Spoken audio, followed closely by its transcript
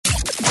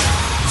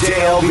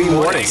JLB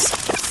Mornings.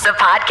 The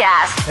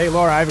podcast. Hey,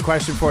 Laura, I have a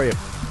question for you.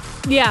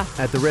 Yeah.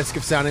 At the risk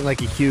of sounding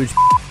like a huge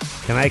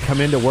can I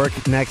come into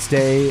work next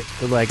day,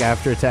 like,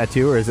 after a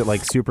tattoo, or is it,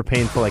 like, super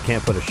painful? I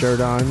can't put a shirt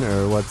on,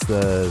 or what's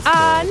the story?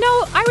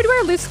 No, I would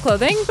wear loose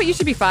clothing, but you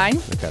should be fine.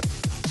 Okay.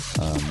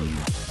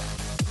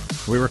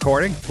 We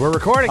recording? We're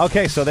recording.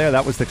 Okay, so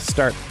that was the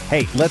start.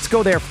 Hey, let's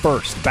go there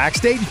first.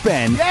 Backstage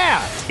Ben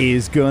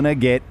is going to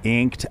get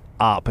inked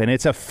up, and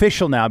it's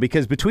official now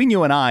because between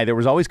you and I, there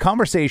was always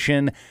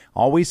conversation,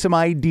 always some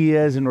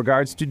ideas in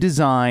regards to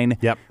design.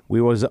 Yep.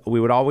 We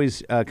would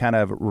always kind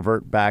of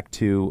revert back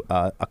to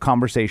a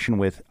conversation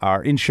with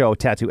our in-show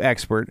tattoo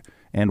expert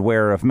and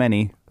wearer of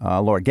many,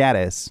 Laura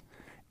Gaddis.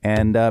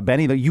 And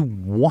Benny, you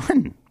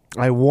won.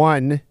 I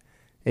won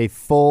a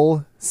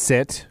full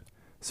sit,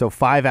 so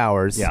 5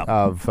 hours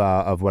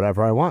of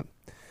whatever I want,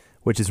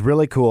 which is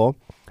really cool.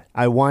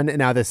 I won.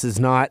 Now, this is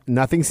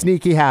nothing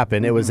sneaky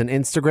happened. It was an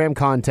Instagram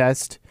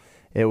contest.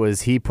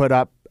 He put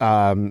up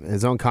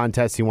his own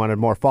contest. He wanted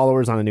more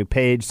followers on a new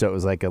page, so it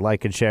was like a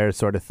like and share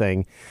sort of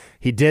thing.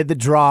 He did the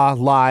draw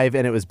live,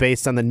 and it was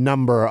based on the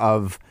number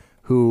of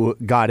who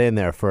got in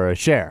there for a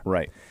share.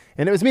 Right.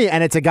 And it was me,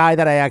 and it's a guy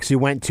that I actually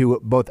went to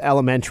both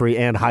elementary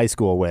and high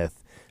school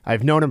with.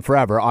 I've known him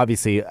forever.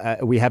 Obviously,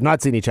 we have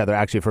not seen each other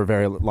actually for a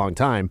very long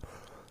time,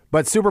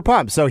 but super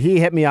pumped. So he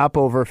hit me up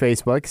over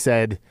Facebook,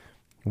 said,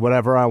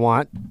 whatever I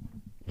want,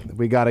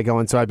 we got to go.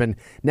 And so I've been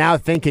now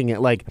thinking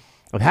it, like,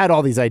 I've had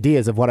all these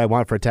ideas of what I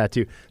want for a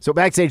tattoo. So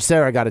Backstage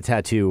Sarah got a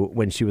tattoo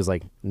when she was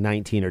like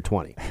 19 or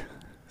 20.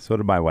 So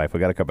did my wife. We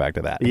got to come back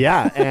to that.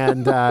 Yeah,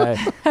 and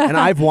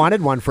I've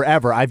wanted one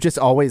forever. I've just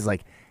always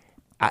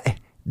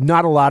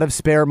not a lot of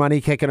spare money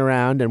kicking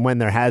around, and when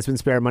there has been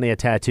spare money, a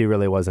tattoo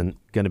really wasn't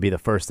going to be the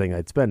first thing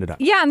I'd spend it on.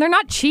 Yeah, and they're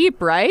not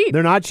cheap, right?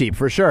 They're not cheap,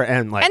 for sure.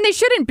 And they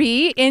shouldn't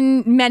be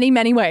in many,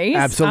 many ways.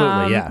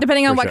 Absolutely, yeah.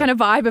 Depending on for what sure. kind of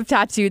vibe of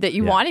tattoo that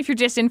you want. If you're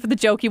just in for the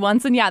jokey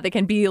ones, then they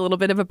can be a little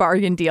bit of a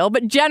bargain deal.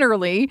 But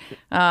generally,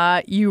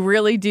 you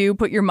really do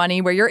put your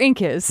money where your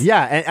ink is.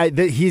 Yeah, and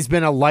he's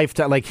been a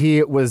lifetime, like,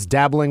 he was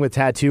dabbling with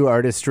tattoo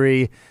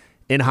artistry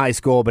in high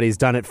school, but he's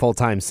done it full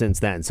time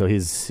since then. So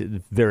he's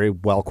very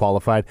well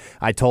qualified.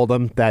 I told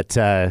him that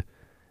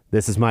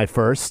this is my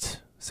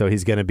first, so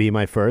he's going to be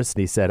my first. And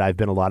he said, I've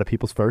been a lot of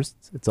people's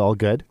firsts. It's all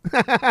good.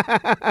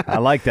 I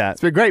like that.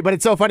 It's been great, but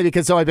it's so funny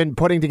because I've been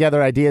putting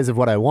together ideas of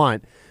what I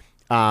want.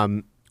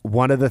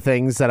 One of the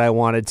things that I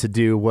wanted to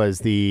do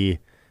was the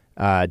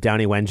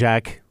Downey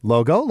Wenjack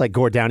logo, like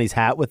Gord Downey's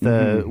hat with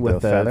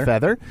the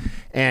feather.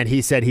 And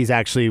he said he's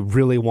actually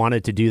really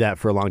wanted to do that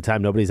for a long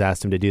time. Nobody's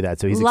asked him to do that,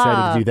 so he's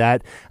excited to do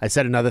that. I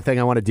said another thing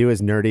I want to do,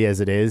 as nerdy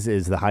as it is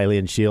the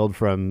Hylian shield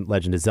from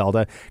Legend of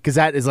Zelda, because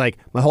that is like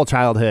my whole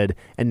childhood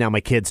and now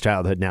my kids'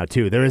 childhood now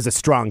too. There is a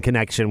strong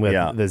connection with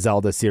the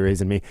Zelda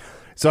series and me.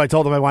 So I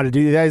told him I wanted to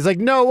do that. He's like,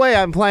 no way,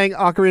 I'm playing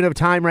Ocarina of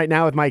Time right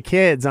now with my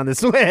kids on the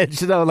Switch.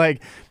 So,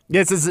 like,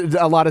 this is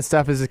a lot of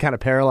stuff is kind of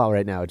parallel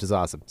right now, which is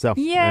awesome. So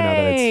Yay! I know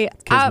that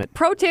it's kismet.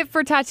 Pro tip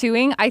for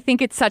tattooing, I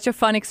think it's such a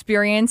fun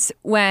experience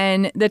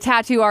when the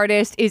tattoo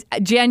artist is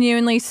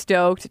genuinely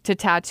stoked to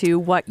tattoo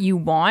what you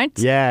want.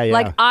 Yeah.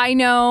 Like, I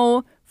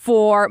know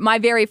for my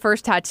very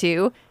first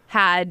tattoo,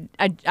 I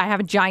have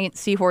a giant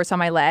seahorse on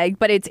my leg,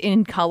 but it's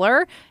in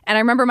color. And I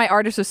remember my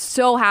artist was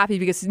so happy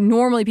because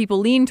normally people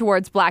lean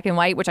towards black and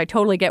white, which I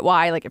totally get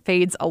why. Like, it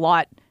fades a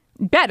lot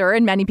better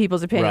in many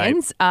people's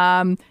opinions.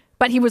 Right.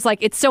 But he was like,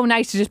 it's so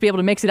nice to just be able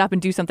to mix it up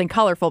and do something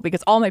colorful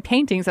because all my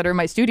paintings that are in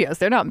my studios,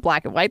 they're not in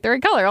black and white, they're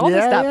in color, all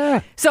this stuff.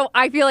 Yeah. So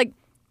I feel like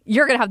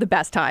you're going to have the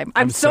best time.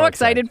 I'm so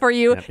excited for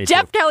you. Yeah,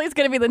 Jeff Kelly's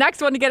going to be the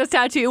next one to get his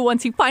tattoo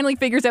once he finally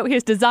figures out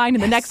his design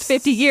in the next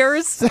 50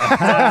 years. So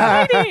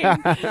exciting.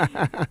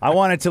 I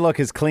want it to look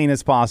as clean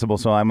as possible,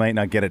 so I might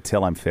not get it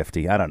till I'm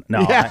 50. I don't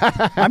know.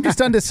 I'm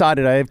just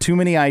undecided. I have too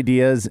many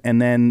ideas,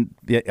 and then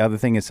the other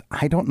thing is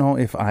I don't know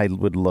if I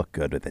would look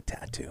good with a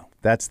tattoo.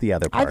 That's the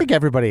other part.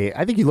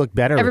 I think you look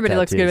better Everybody with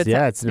looks good with tattoos. tattoos.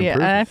 Yeah, it's an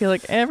improvement. I feel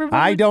like everybody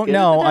I looks don't good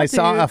know. with a I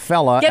saw tattoo. a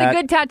fella. Get a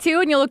good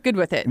tattoo and you look good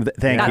with it.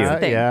 Thank That's you. the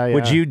thing. Yeah.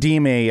 Would you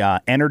deem a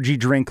energy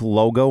drink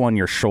logo on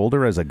your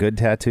shoulder as a good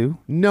tattoo?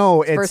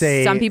 No, it's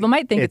some people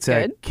might think it's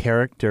a good.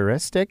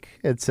 characteristic.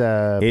 It's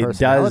a It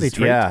personality does.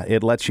 trait. Yeah,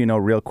 it lets you know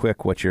real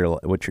quick what your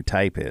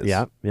type is.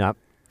 Yeah.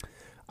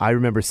 I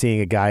remember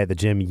seeing a guy at the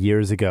gym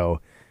years ago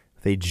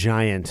with a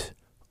giant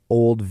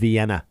Old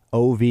Vienna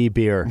OV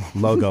beer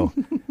logo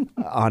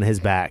on his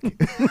back.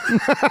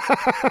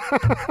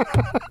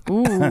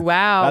 Ooh,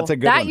 wow. That's a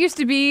good That one. used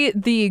to be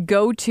the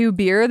go-to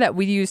beer that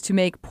we used to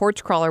make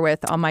porch crawler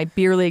with on my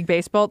beer league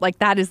baseball. Like,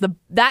 that is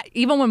that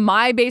even when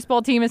my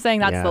baseball team is saying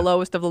that's the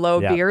lowest of the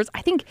low beers,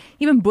 I think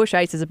even Busch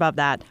Ice is above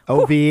that.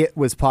 OV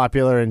was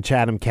popular in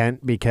Chatham,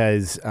 Kent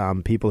because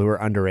people who were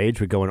underage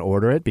would go and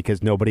order it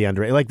because nobody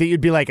underage, like,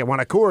 you'd be like, I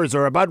want a Coors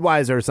or a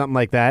Budweiser or something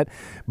like that.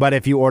 But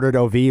if you ordered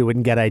OV, you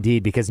wouldn't get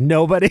ID'd because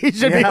nobody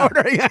should be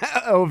ordering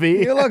OV.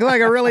 You look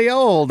like a really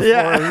old, or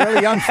a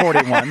really young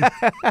 41.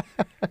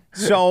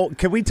 So,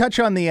 can we touch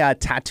on the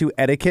tattoo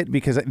etiquette?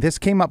 Because this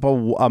came up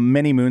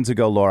many moons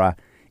ago, Laura,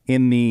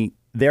 in the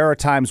there are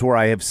times where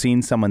I have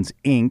seen someone's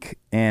ink,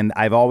 and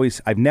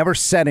I've never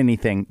said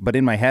anything, but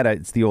in my head,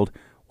 it's the old,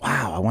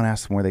 wow, I want to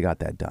ask them where they got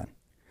that done.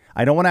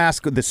 I don't want to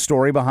ask the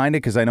story behind it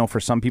because I know for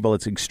some people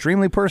it's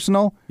extremely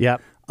personal.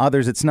 Yep.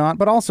 Others it's not.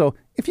 But also,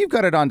 if you've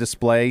got it on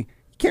display,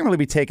 you can't really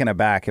be taken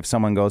aback if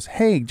someone goes,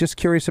 hey, just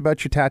curious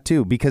about your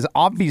tattoo. Because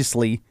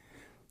obviously,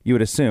 you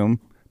would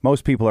assume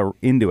most people are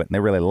into it and they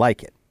really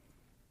like it.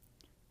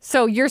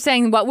 So you're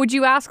saying, what would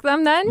you ask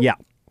them then? Yeah.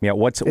 Yeah,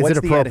 what's it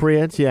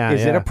appropriate?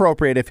 Is it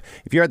appropriate if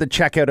you're at the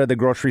checkout of the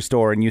grocery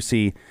store and you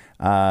see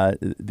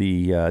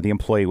the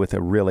employee with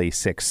a really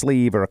sick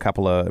sleeve or a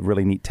couple of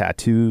really neat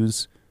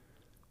tattoos?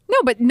 No,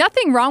 but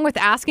nothing wrong with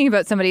asking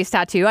about somebody's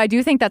tattoo. I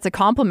do think that's a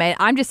compliment.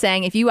 I'm just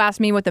saying, if you ask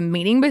me what the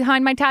meaning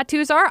behind my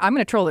tattoos are, I'm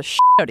going to troll the shit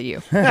out of you.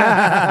 Okay,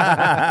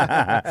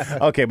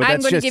 but that's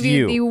I'm going to give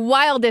you the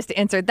wildest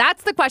answer.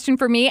 That's the question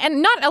for me.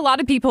 And not a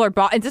lot of people are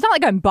it's not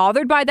like I'm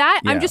bothered by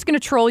that. Yeah. I'm just going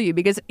to troll you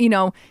because,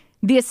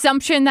 the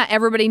assumption that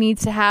everybody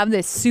needs to have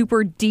this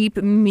super deep,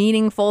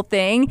 meaningful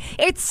thing.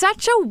 It's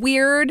such a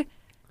weird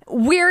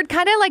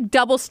kind of like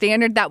double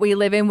standard that we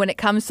live in when it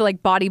comes to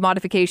like body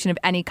modification of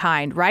any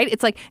kind, right?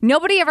 It's like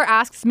nobody ever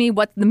asks me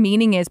what the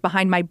meaning is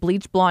behind my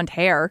bleach blonde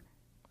hair.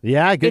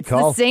 Yeah, good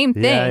call. It's the same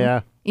thing.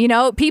 Yeah.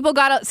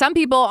 Some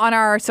people on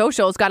our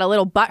socials got a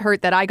little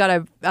butthurt that I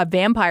got a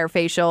vampire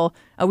facial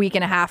a week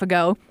and a half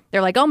ago.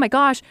 They're like, oh my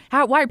gosh,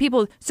 why are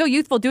people so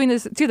youthful doing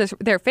this to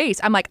their face?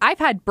 I'm like, I've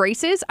had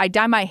braces. I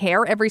dye my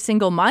hair every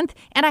single month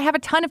and I have a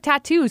ton of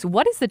tattoos.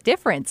 What is the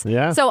difference?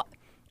 Yeah. So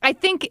I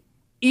think,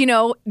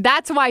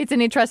 that's why it's an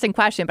interesting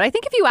question. But I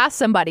think if you ask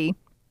somebody,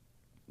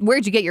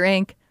 where'd you get your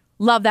ink?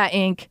 Love that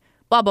ink,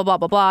 blah, blah, blah,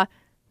 blah, blah.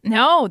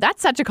 No,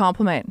 that's such a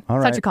compliment. All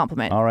right. Such a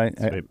compliment. All right.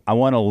 I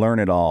want to learn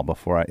it all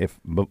before I step.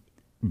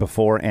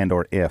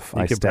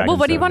 Well,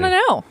 what do you want to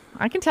know?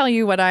 I can tell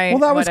you what I.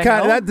 Well, that was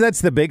kind of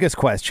that's the biggest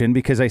question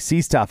because I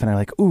see stuff and I'm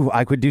like, ooh,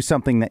 I could do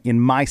something that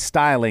in my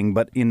styling,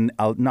 but in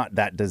not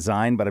that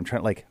design. But I'm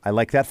trying I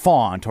like that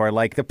font or I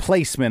like the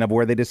placement of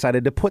where they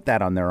decided to put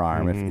that on their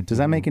arm. Does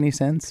that make any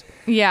sense?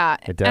 Yeah,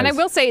 it does. And I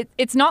will say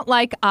it's not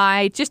like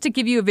just to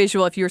give you a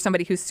visual. If you're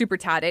somebody who's super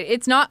tatted,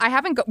 it's not. I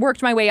haven't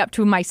worked my way up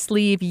to my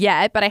sleeve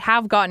yet, but I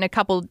have gotten a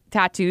couple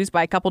tattoos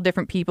by a couple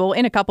different people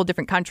in a couple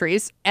different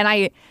countries,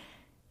 and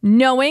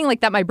knowing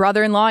like that my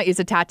brother-in-law is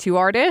a tattoo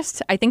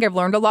artist, I think I've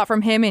learned a lot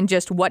from him in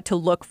just what to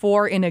look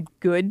for in a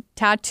good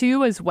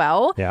tattoo as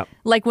well. Yeah.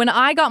 Like when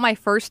I got my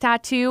first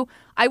tattoo,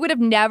 I would have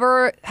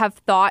never have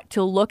thought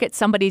to look at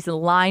somebody's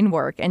line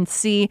work and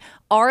see,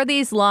 are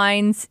these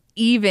lines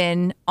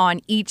even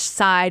on each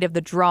side of the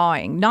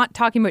drawing? Not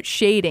talking about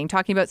shading,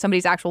 talking about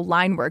somebody's actual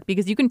line work,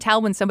 because you can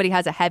tell when somebody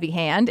has a heavy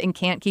hand and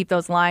can't keep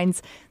those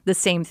lines the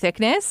same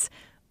thickness,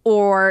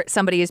 or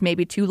somebody is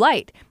maybe too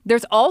light.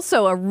 There's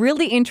also a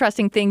really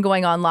interesting thing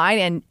going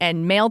online,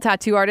 and male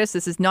tattoo artists,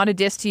 this is not a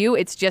diss to you,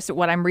 it's just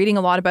what I'm reading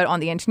a lot about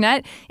on the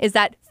internet, is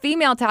that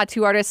female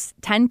tattoo artists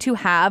tend to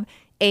have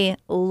a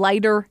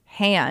lighter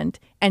hand,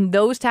 and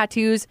those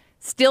tattoos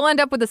still end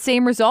up with the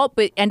same result,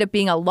 but end up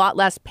being a lot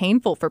less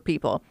painful for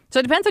people. So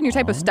it depends on your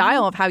type of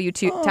style of how you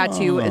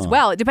tattoo as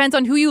well. It depends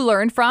on who you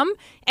learned from,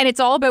 and it's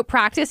all about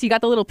practice. You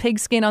got the little pig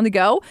skin on the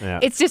go.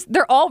 Yeah. It's just,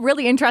 they're all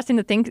really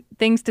interesting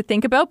things to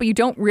think about, but you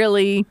don't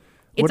really...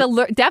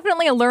 It's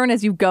definitely a learn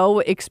as you go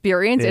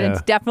experience, and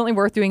it's definitely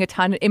worth doing a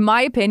ton. In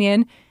my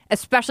opinion,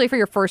 especially for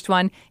your first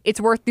one, it's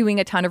worth doing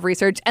a ton of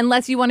research,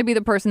 unless you want to be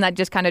the person that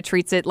just kind of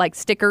treats it like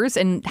stickers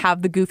and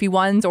have the goofy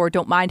ones, or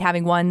don't mind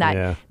having one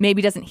that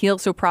maybe doesn't heal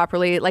so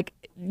properly. Like,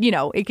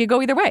 it could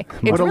go either way.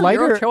 It's really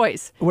your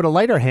choice. Would a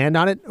lighter hand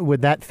on it,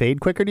 would that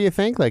fade quicker, do you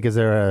think? Like, is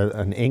there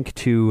an ink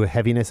to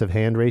heaviness of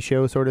hand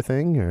ratio sort of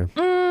thing? Or?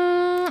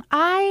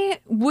 I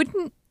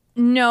wouldn't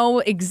know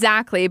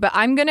exactly, but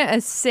I'm going to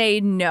say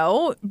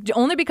no,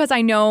 only because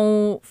I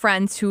know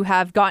friends who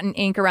have gotten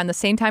ink around the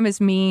same time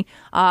as me,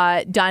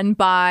 done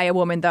by a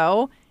woman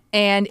though,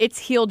 and it's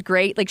healed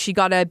great. Like, she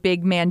got a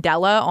big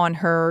mandala on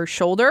her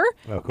shoulder,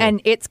 and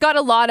it's got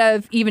a lot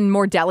of even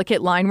more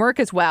delicate line work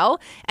as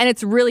well, and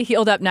it's really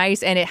healed up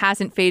nice, and it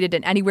hasn't faded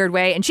in any weird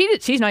way. And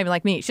she's not even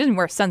like me. She doesn't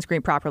wear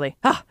sunscreen properly.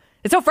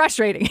 It's so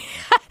frustrating.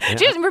 She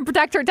doesn't even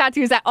protect her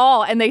tattoos at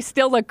all, and they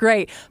still look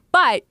great.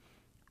 But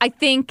I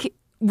think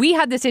we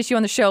had this issue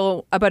on the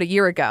show about a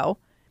year ago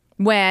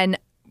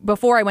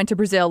before I went to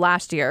Brazil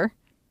last year.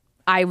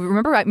 I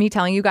remember me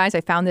telling you guys I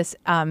found this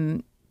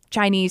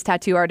Chinese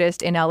tattoo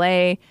artist in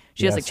LA.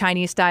 She does like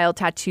Chinese style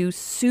tattoo,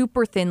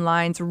 super thin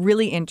lines,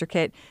 really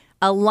intricate.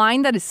 A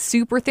line that is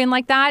super thin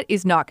like that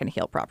is not going to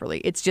heal properly.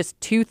 It's just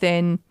too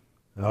thin.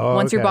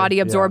 Once your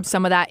body absorbs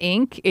some of that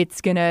ink, it's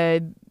going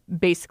to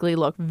basically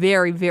look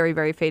very, very,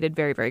 very faded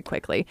very, very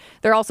quickly.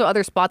 There are also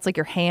other spots like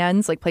your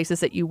hands, like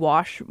places that you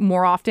wash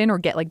more often or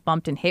get like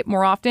bumped and hit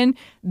more often.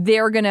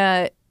 They're going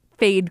to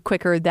fade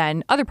quicker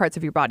than other parts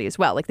of your body as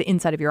well, like the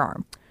inside of your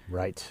arm.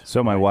 Right.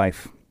 So my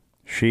wife,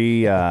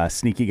 she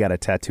sneaky got a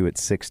tattoo at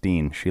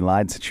 16. She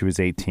lied that she was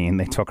 18.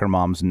 They took her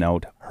mom's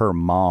note. Her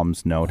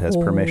mom's note has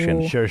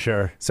permission.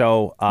 Sure.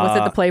 So was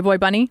it the Playboy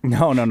bunny?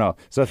 No.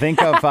 So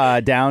think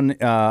of down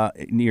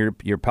near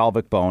your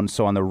pelvic bone.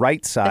 So on the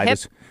right side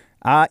is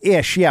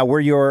Ish, yeah, where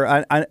you're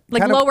Like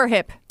kind lower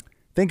hip.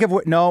 Think of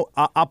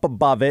up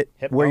above it,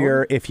 Hip where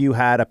bone? if you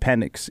had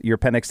your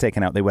appendix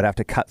taken out, they would have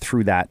to cut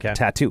through that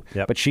tattoo.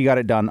 Yep. But she got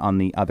it done on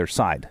the other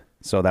side,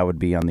 so that would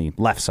be on the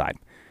left side.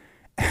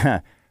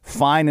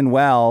 Fine and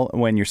well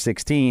when you're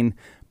 16,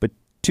 but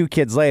 2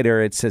 kids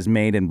later, it says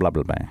made in blah,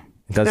 blah, blah.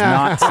 It does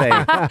not say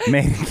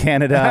made in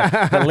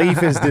Canada. The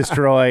leaf is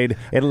destroyed.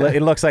 It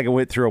looks like it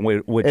went through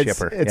a wood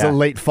chipper. It's a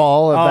late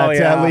fall of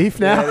that leaf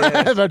now.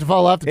 Yeah, about to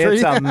fall off the tree.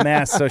 It's a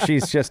mess. So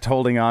she's just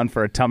holding on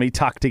for a tummy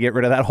tuck to get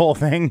rid of that whole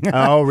thing.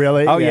 Oh,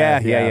 really? Oh,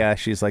 yeah.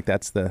 She's like,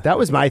 That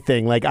was my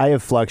thing. Like, I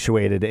have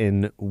fluctuated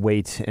in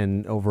weight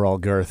and overall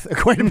girth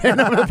quite a bit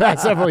over the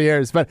past several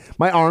years, but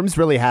my arms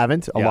really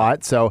haven't a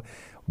lot. So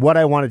what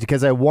I wanted to,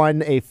 because I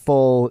won a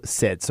full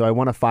sit, so I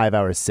won a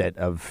 5-hour sit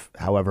of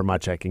however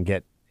much I can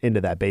get into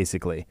that,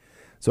 basically.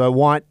 So I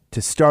want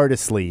to start a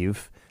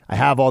sleeve. I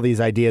have all these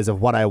ideas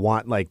of what I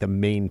want, like, the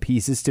main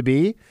pieces to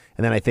be,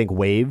 and then I think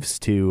waves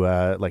to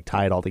like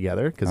tie it all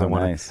together, because I'm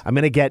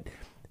going to get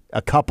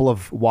a couple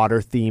of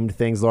water-themed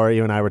things. Laura,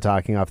 you and I were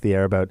talking off the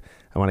air about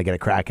I want to get a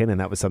Kraken, and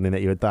that was something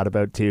that you had thought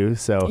about too.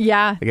 So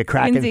yeah, like a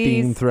Kraken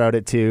theme throughout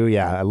it too.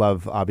 Yeah, I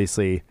love,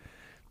 obviously,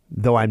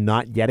 though I'm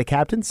not yet a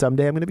captain,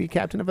 someday I'm going to be a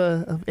captain of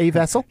a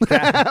vessel,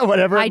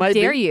 whatever it might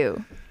be. I dare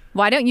you.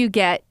 Why don't you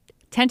get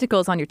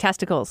tentacles on your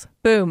testicles?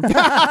 Boom. I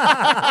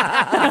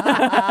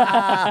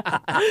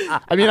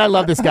mean, I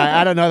love this guy.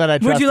 I don't know that I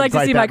trust Would you like him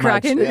to see quite my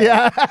that much. Kraken?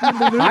 Yeah.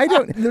 I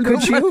don't.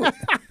 Could you?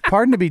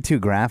 Pardon to be too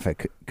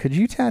graphic. Could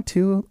you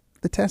tattoo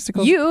the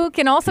testicles? You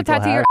can also People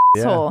tattoo your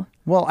have, asshole.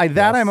 Well,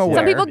 I'm aware.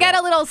 Some people get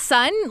a little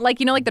sun,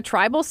 like like the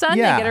tribal sun.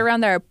 Yeah. They get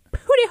around their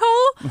booty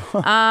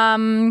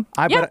hole.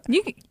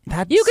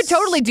 You could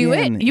totally do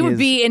it. You would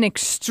be in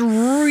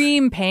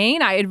extreme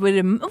pain. I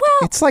would. Well,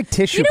 it's like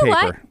tissue you know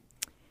paper. what?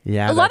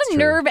 Yeah, a lot of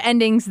nerve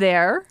endings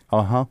there.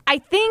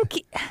 I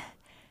think.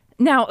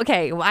 Now,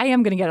 okay, well, I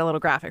am going to get a little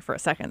graphic for a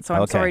second, so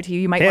I'm sorry to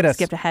you. You might want to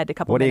skip ahead a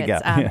couple minutes.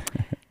 What do you got?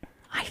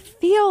 I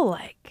feel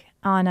like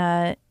on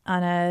a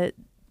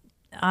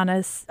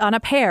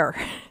pear.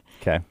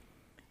 Okay.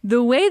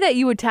 The way that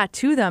you would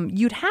tattoo them,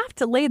 you'd have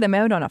to lay them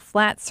out on a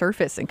flat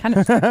surface and kind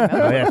of stretch them out.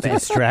 Oh, yeah, to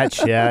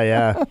stretch.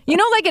 Yeah. You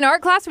know, like in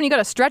art class when you got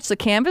to stretch the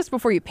canvas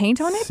before you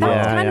paint on it?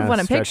 That's kind of what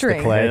I'm stretch the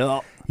picturing.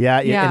 clay.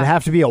 Yeah, it'd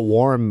have to be a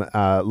warm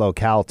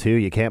locale too.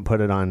 You can't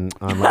put it on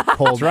like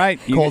cold,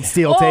 cold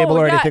steel table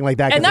or anything like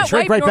that. And that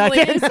shrink wipe right back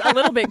normally in. is a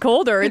little bit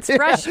colder. It's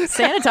fresh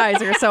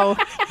sanitizer, so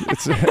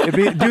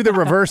Do the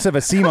reverse of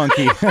a sea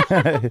monkey.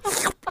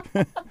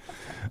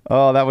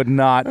 Oh, that would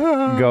not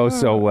go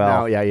so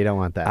well. No, yeah, you don't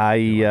want that. I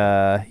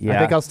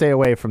think I'll stay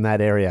away from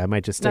that area. I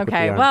might just stick with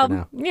the arm for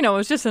now. You know,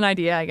 it's just an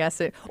idea, I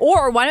guess.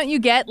 Or why don't you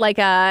get like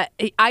I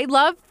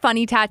love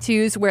funny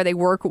tattoos where they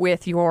work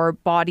with your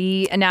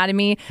body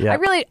anatomy. Yeah.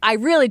 I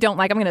really don't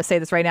like, I'm going to say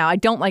this right now, I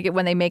don't like it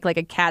when they make like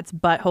a cat's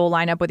butthole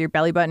line up with your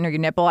belly button or your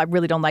nipple. I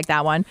really don't like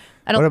that one.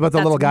 What about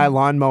the little guy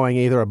lawn mowing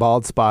either a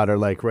bald spot or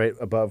like right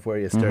above where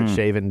you start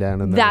shaving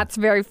down in there? That's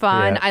very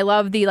fun. Yeah. I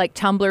love the like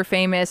Tumblr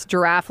famous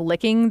giraffe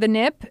licking the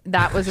nip.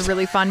 That was a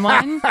really fun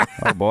one.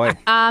 Oh boy.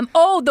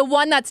 The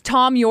one that's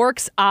Tom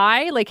York's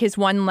eye, like his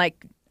one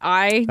like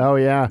eye. Oh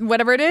yeah.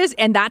 Whatever it is,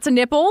 and that's a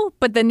nipple,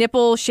 but the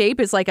nipple shape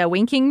is like a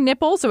winking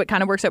nipple, so it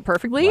kind of works out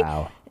perfectly.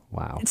 Wow.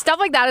 Stuff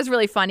like that is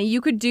really funny. You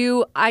could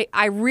do.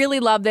 I really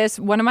love this.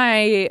 One of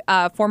my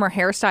former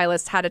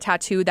hairstylists had a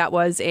tattoo that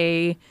was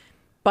a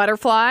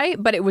butterfly,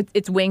 but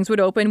its wings would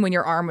open when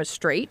your arm was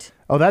straight.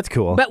 Oh, that's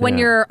cool. But when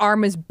your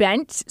arm is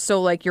bent, so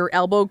like your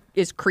elbow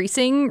is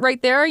creasing right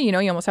there, you know,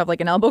 you almost have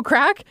like an elbow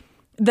crack.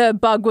 The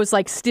bug was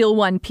like still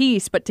one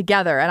piece, but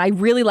together. And I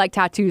really like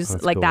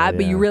tattoos like cool, that,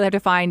 but yeah. you really have to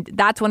find,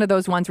 that's one of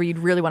those ones where you'd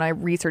really want to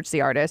research the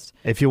artist.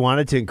 If you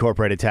wanted to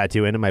incorporate a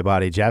tattoo into my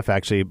body, Jeff,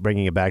 actually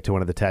bringing it back to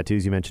one of the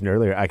tattoos you mentioned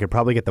earlier, I could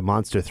probably get the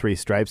Monster 3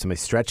 stripes and my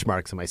stretch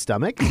marks on my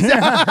stomach. Oh,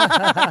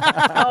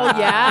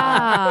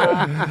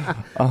 yeah.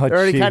 They're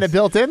already kind of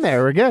built in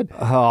there. We're good.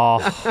 Oh.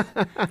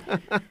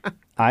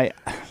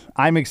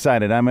 I'm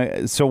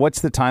excited. So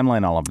what's the timeline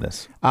on all of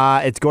this?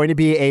 It's going to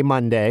be a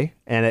Monday,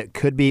 and it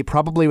could be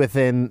probably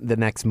within the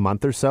next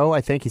month or so.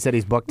 I think he said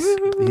he's booked.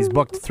 He's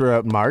booked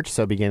throughout March,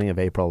 so beginning of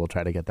April we'll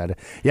try to get that.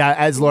 Yeah,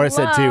 as Laura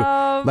said too,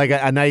 like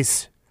a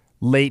nice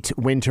late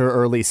winter,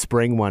 early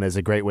spring one is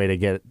a great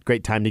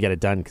time to get it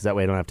done because that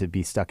way I don't have to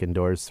be stuck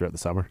indoors throughout the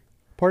summer.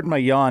 Pardon my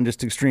yawn,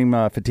 just extreme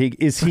fatigue.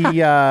 Is he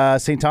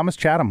St. Thomas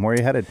Chatham? Where are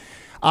you headed?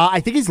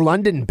 I think he's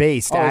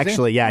London-based,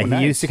 actually. Yeah, Oh, he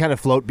nice. used to kind of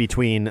float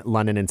between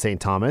London and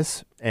St.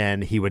 Thomas,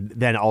 and he would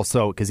then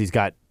also, because he's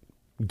got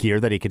gear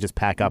that he could just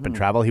pack up and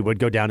travel, he would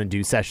go down and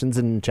do sessions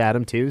in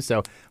Chatham, too.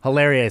 So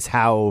hilarious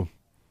how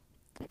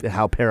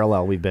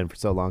parallel we've been for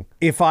so long.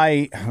 If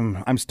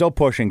I'm still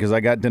pushing because I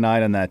got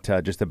denied on that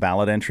just a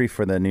ballot entry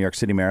for the New York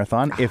City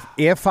Marathon.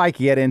 If I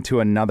get into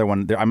another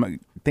one, I'm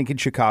thinking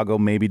Chicago,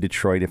 maybe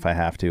Detroit if I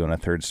have to on a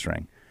third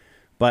string.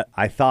 But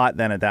I thought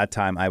then at that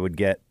time I would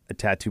get a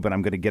tattoo, but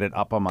I'm going to get it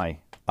up on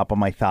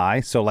my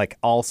thigh. So like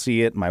I'll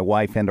see it, my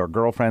wife and our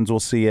girlfriends will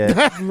see it.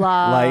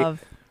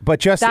 Love. But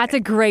just That's a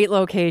great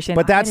location.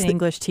 But that's I had an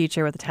English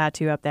teacher with a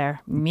tattoo up there.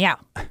 Meow.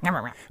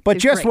 But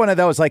It's just great. one of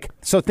those, like,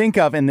 so think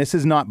of, and this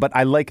is not, but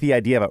I like the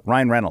idea of it,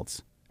 Ryan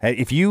Reynolds.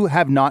 If you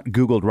have not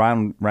Googled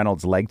Ryan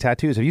Reynolds leg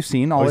tattoos, have you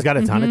seen all He's got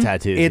a ton Mm-hmm. of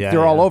tattoos.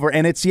 They're all over.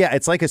 And it's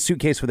like a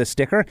suitcase with a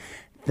sticker.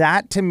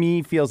 That to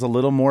me feels a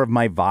little more of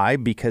my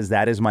vibe because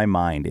that is my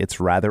mind. It's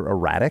rather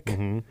erratic.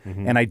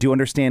 And I do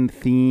understand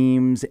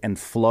themes and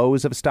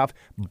flows of stuff,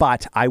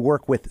 but I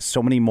work with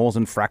so many moles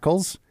and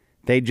freckles.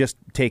 They just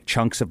take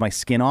chunks of my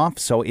skin off.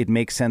 So it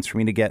makes sense for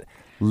me to get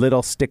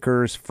little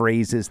stickers,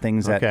 phrases,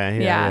 things that.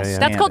 Okay. Yeah, Yeah.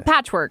 that's called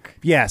patchwork.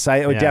 Yes,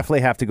 I would Yeah.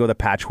 definitely have to go the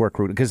patchwork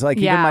route because, like,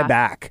 even Yeah. my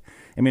back.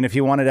 I mean, if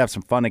you wanted to have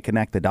some fun and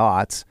connect the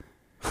dots,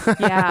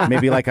 Yeah.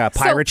 maybe like a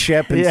pirate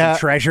ship and Yeah. some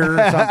treasure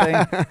or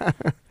something.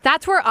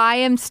 That's where I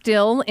am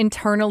still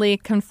internally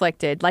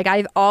conflicted. Like,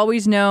 I've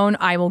always known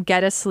I will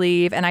get a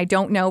sleeve, and I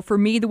don't know. For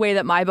me, the way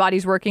that my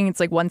body's working, it's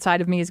like one side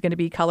of me is going to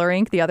be color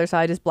ink, the other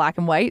side is black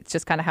and white. It's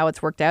just kind of how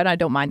it's worked out. I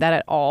don't mind that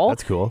at all.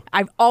 That's cool.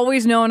 I've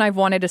always known I've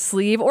wanted a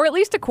sleeve, or at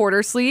least a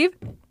quarter sleeve,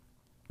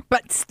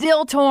 but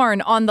still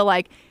torn on the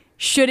like,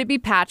 should it be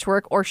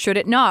patchwork or should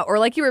it not? Or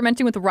like you were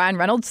mentioning with the Ryan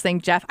Reynolds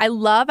thing, Jeff, I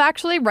love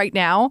actually right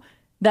now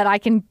that I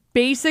can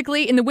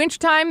basically in the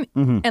wintertime,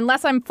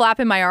 unless I'm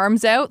flapping my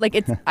arms out, like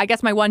it's, I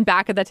guess my one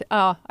back of the,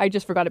 I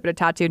just forgot a bit of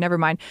tattoo. Never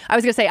mind. I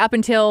was going to say up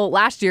until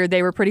last year,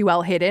 they were pretty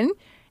well hidden.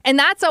 And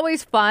that's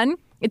always fun.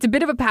 It's a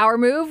bit of a power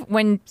move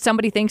when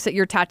somebody thinks that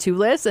you're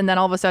tattoo-less and then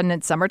all of a sudden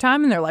it's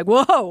summertime and they're like,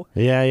 whoa,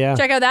 Yeah.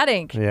 check out that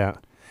ink. Yeah.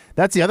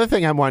 That's the other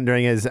thing I'm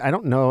wondering is I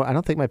don't know. I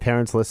don't think my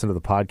parents listen to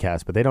the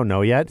podcast, but they don't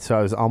know yet. So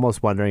I was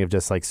almost wondering of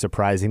just like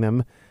surprising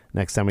them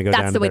next time we go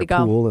That's down the to way their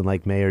to go. pool in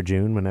like May or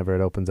June, whenever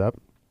it opens up.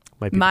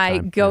 Might be the My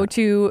time.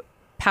 go-to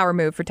power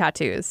move for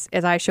tattoos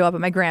is I show up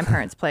at my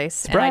grandparents'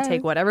 place and I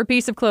take whatever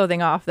piece of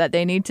clothing off that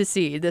they need to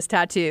see this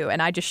tattoo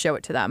and I just show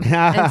it to them.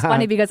 And it's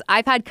funny because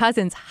I've had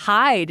cousins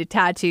hide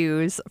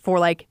tattoos for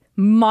like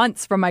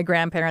months from my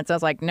grandparents. I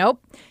was like, nope,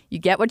 you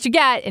get what you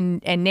get.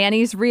 And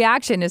Nanny's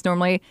reaction is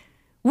normally,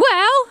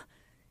 well,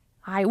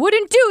 I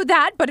wouldn't do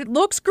that, but it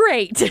looks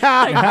great. Hey,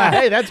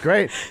 that's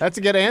great. That's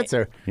a good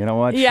answer. You know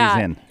what?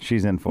 Yeah.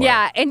 She's in for it.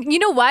 Yeah, and you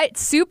know what?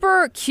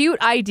 Super cute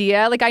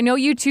idea. Like, I know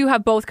you two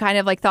have both kind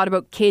of like thought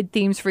about kid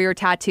themes for your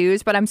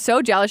tattoos, but I'm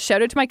so jealous.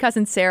 Shout out to my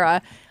cousin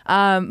Sarah.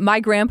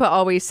 My grandpa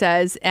always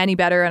says any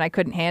better, and I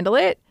couldn't handle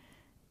it.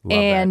 Love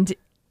and that.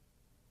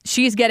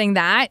 she's getting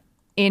that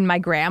in my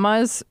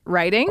grandma's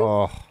writing.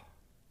 Oh,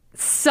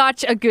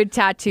 Such a good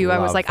tattoo. I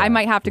was Love like, I that.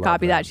 might have to Love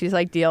copy that. that. She's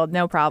like, deal,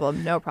 no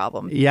problem, no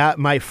problem. yeah.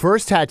 My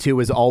first tattoo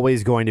was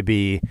always going to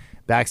be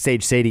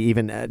Backstage Sadie.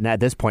 Even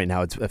at this point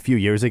now, it's a few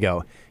years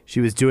ago.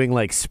 She was doing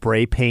like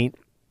spray paint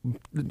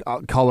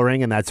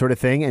coloring and that sort of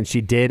thing, and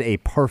she did a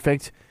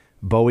perfect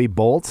Bowie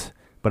bolt.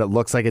 But it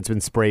looks like it's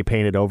been spray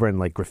painted over in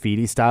like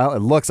graffiti style. It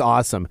looks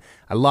awesome.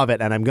 I love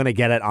it, and I'm gonna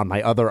get it on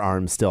my other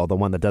arm still, the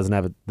one that doesn't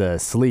have the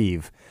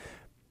sleeve.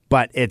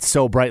 But it's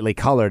so brightly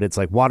colored, it's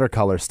like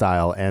watercolor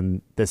style.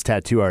 And this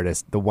tattoo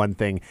artist, the one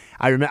thing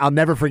I'll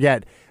never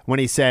forget when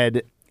he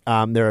said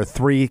there are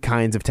 3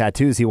 kinds of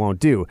tattoos he won't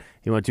do.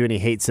 He won't do any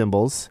hate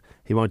symbols.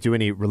 He won't do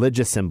any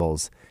religious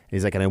symbols. And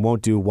he's like, and I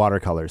won't do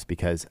watercolors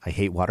because I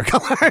hate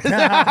watercolors.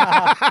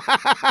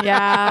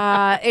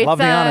 Yeah. It's, Love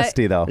the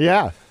honesty, though.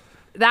 Yeah.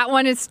 That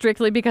one is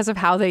strictly because of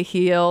how they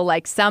heal.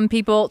 Like some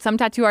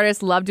tattoo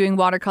artists love doing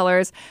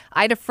watercolors.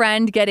 I had a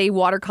friend get a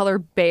watercolor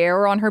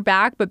bear on her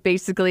back, but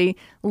basically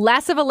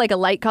less of a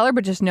light color,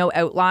 but just no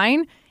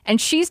outline. And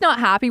she's not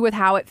happy with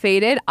how it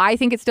faded. I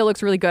think it still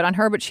looks really good on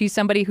her, but she's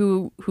somebody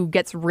who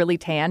gets really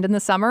tanned in the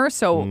summer.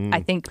 So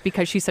I think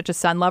because she's such a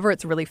sun lover,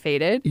 it's really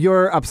faded.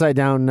 Your upside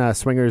down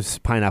swingers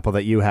pineapple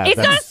that you have. It's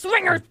not a that's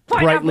swinger's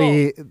pineapple.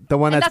 brightly the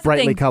one And that's that's the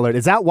brightly thing. colored.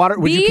 Is that water?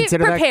 Would you Be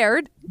consider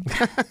prepared.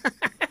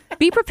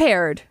 Be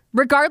prepared.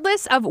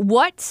 Regardless of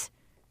what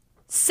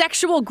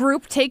sexual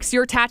group takes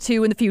your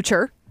tattoo in the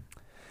future,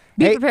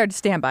 be Hey, prepared to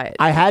stand by it.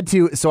 I have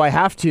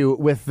to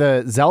with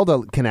the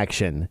Zelda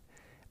connection.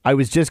 I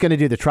was just going to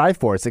do the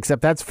Triforce,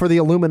 except that's for the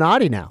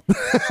Illuminati now.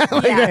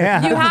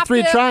 Yeah. You have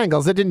 3 to,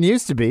 triangles. It didn't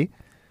used to be.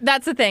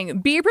 That's the thing.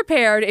 Be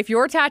prepared if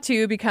your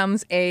tattoo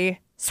becomes a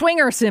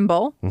swinger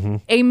symbol, Mm-hmm.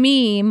 a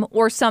meme,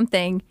 or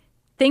something.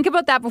 Think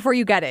about that before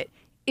you get it.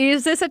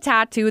 Is this a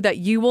tattoo that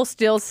you will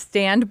still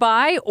stand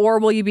by, or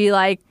will you be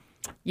like,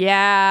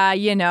 yeah,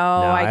 you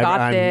know, I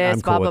got this. I'm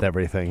blah, cool blah, with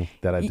everything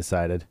that I've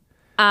decided.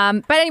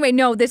 But anyway,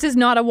 no, this is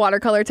not a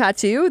watercolor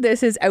tattoo.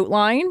 This is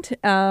outlined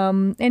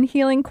and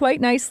healing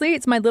quite nicely.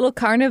 It's my little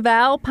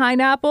Carnival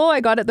pineapple.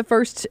 I got it the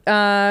first. Did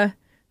I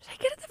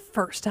get it the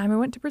first time I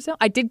went to Brazil?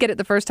 I did get it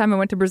the first time I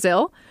went to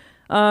Brazil.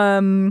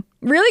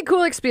 Really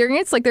cool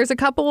experience. Like, there's a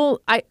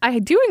couple. I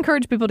do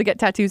encourage people to get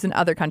tattoos in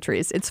other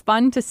countries. It's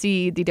fun to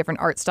see the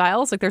different art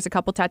styles. Like, there's a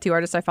couple tattoo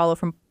artists I follow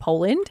from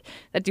Poland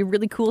that do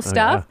really cool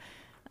stuff.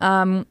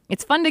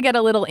 It's fun to get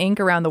a little ink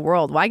around the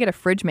world. Why get a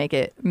fridge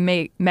magnet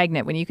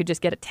when you could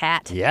just get a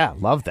tat? Yeah,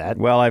 love that.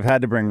 Well, I've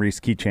had to bring Reese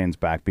keychains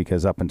back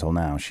because up until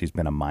now she's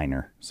been a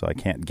minor, so I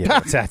can't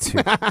get a tattoo.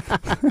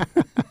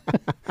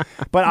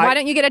 But Why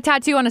don't you get a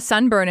tattoo on a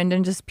sunburn and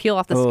then just peel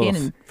off the skin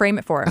and frame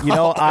it for her? You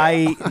know,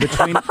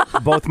 between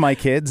both my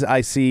kids,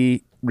 I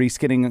see Reese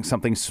getting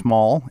something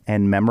small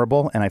and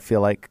memorable, and I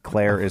feel like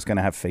Claire is going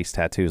to have face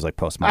tattoos like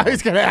Post Malone. I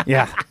was gonna.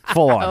 Yeah,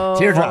 full on.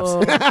 Teardrops.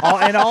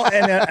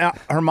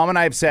 Her mom and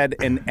I have said,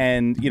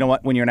 and you know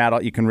what? When you're an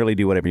adult, you can really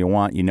do whatever you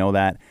want. You know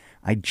that.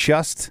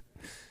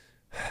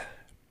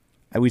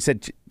 We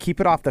said keep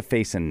it off the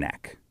face and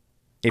neck.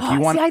 If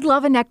you want, See, I'd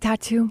love a neck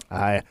tattoo.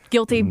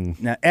 Guilty.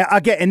 Now,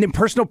 again, and in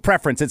personal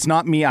preference, it's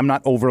not me. I'm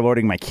not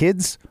overloading my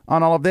kids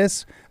on all of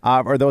this,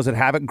 or those that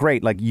have it.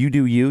 Great, like you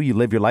do you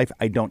live your life.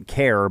 I don't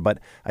care, but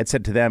I'd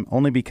said to them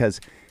only because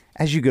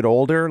as you get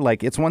older,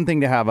 like it's one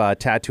thing to have a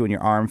tattoo in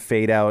your arm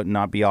fade out and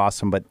not be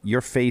awesome, but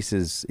your face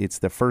it's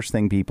the first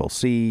thing people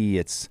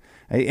see.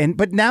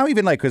 But now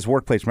even like his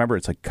workplace, remember,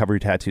 it's like cover your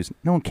tattoos.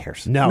 No one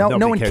cares. No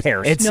one cares.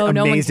 cares. It's no one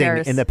amazing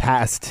cares. in the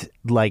past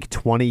like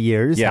 20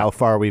 years how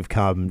far we've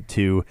come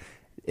to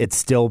it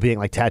still being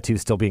like tattoos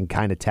still being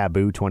kind of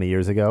taboo 20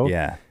 years ago.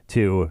 Yeah.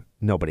 To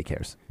nobody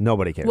cares.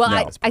 Nobody cares. Well, No,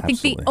 I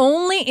think the absolutely.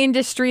 only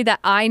industry that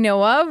I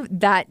know of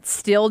that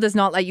still does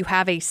not let you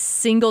have a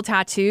single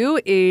tattoo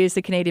is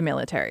the Canadian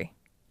military.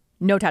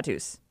 No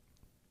tattoos.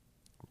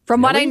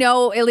 From what I Really?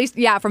 know, at least,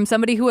 from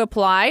somebody who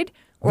applied,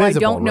 or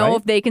Visible, I don't know right?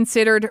 if they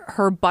considered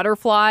her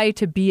butterfly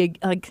to be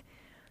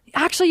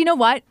actually, you know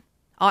what?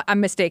 I'm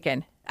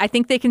mistaken. I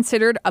think they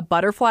considered a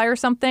butterfly or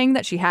something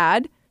that she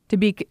had to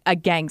be a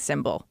gang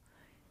symbol.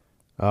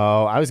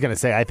 Oh, I was going to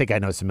say, I think I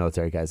know some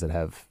military guys that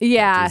have.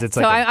 Yeah. tattoos. It's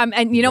So like I'm,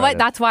 and you know what? right,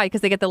 That's why,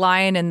 because they get the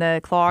lion and the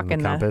clock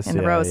and compass.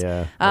 the rose.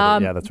 Yeah.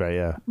 Yeah, that's right.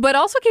 Yeah. But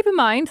also keep in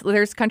mind,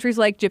 there's countries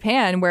like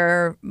Japan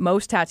where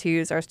most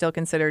tattoos are still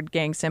considered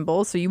gang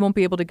symbols. So you won't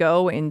be able to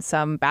go in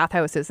some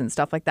bathhouses and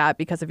stuff like that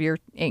because of your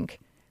ink.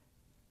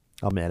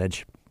 I'll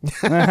manage. See,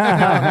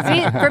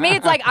 for me,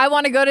 it's like I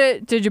want to go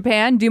to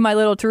Japan, do my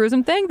little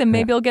tourism thing, then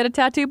maybe I'll get a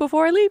tattoo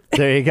before I leave.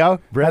 There you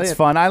go. Brilliant. That's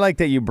fun. I like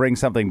that you bring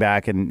something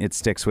back and it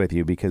sticks with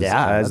you because as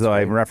that's though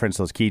I great. referenced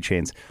those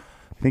keychains.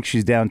 I think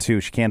she's down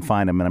too. She can't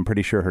find them, and I'm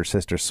pretty sure her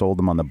sister sold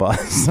them on the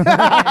bus.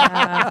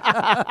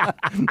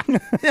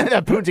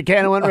 That Punta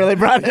Cana one really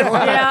brought it.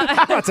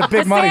 Yeah. That's a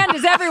big The money. sand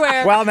is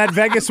everywhere. Well, and that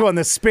Vegas one,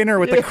 the spinner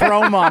with the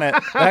chrome on it,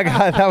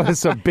 that was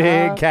some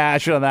big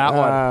cash on that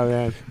one. Oh,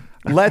 man.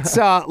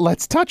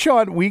 Let's touch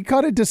on. We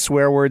got into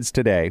swear words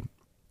today,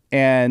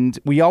 and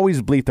we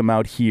always bleep them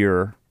out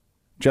here,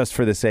 just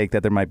for the sake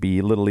that there might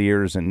be little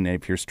ears. And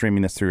if you're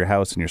streaming this through your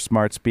house and your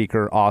smart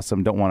speaker,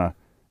 awesome. Don't want to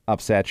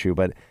upset you,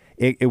 but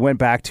it went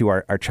back to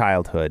our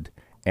childhood.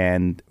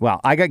 And well,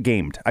 I got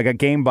gamed.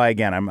 By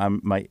again.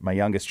 I'm my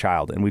youngest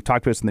child, and we've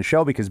talked about this in the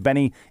show because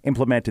Benny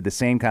implemented the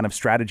same kind of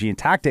strategy and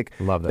tactic.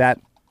 Love this. That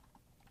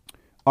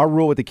our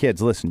rule with the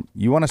kids. Listen,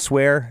 you want to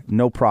swear,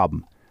 no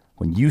problem.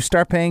 When you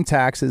start paying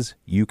taxes,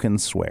 you can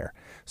swear.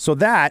 So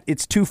that,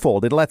 it's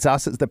twofold. It lets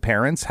us as the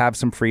parents have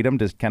some freedom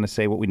to kind of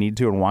say what we need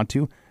to and want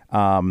to.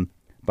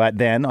 But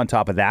then on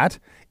top of that,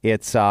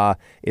 it's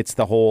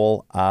the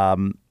whole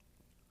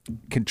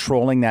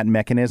controlling that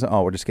mechanism.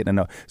 Oh, we're just getting a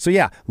note. So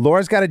yeah,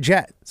 Laura's got a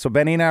jet. So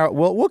Benny and I,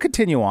 we'll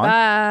continue on.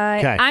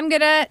 Okay. I'm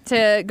gonna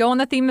to go on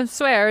the theme of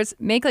swears,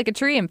 make like a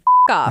tree and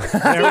off.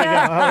 There we go.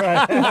 All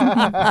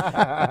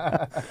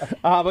right.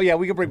 But yeah,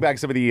 we can bring back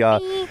some of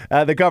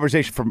the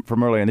conversation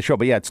from earlier in the show.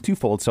 But yeah, it's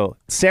twofold. So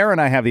Sarah and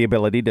I have the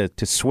ability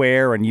to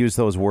swear and use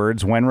those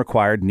words when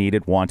required,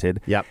 needed,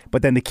 wanted. Yep.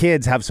 But then the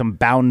kids have some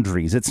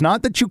boundaries. It's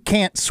not that you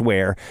can't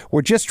swear.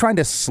 We're just trying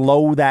to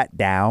slow that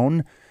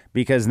down.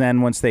 Because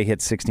then once they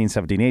hit 16,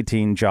 17,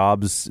 18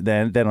 jobs,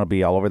 then it'll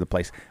be all over the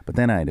place. But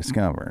then I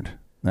discovered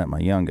that my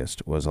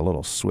youngest was a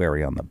little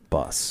sweary on the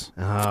bus.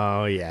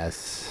 Oh,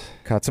 yes.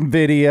 Caught some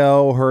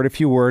video, heard a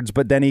few words,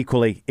 but then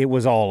equally, it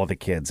was all of the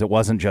kids. It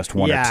wasn't just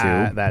one or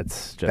two.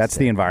 That's just That's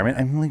the environment.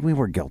 And like, we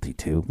were guilty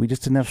too. We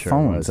just didn't have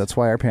phones. was. That's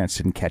why our parents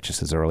didn't catch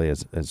us as early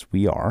as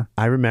we are.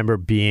 I remember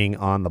being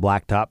on the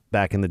blacktop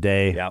back in the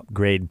day, Yep.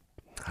 grade,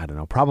 I don't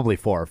know, probably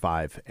 4 or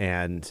 5.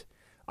 And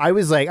I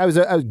was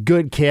a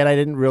good kid. I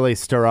didn't really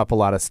stir up a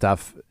lot of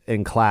stuff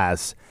in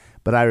class.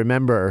 But I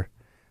remember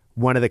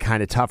one of the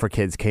kind of tougher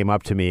kids came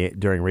up to me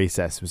during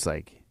recess, was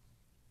like,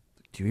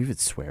 do you even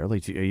swear?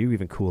 Like, are you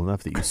even cool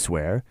enough that you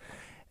swear?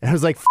 And I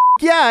was like,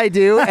 yeah, I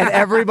do. And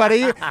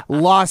everybody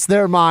lost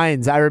their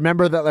minds. I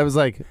remember that I was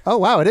like, oh,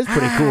 wow, it is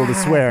pretty cool to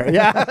swear.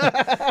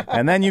 Yeah.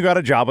 And then you got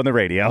a job on the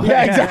radio.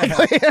 Yeah,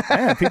 exactly.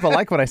 Yeah, people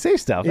like when I say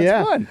stuff. It's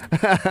Yeah. fun.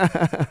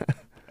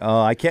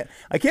 Oh, I can't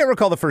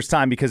recall the first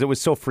time because it was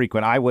so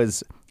frequent. I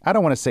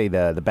don't want to say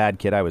the bad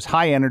kid. I was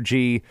high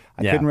energy.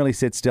 I Yeah. couldn't really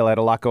sit still. I had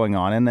a lot going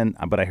on.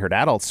 But I heard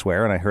adults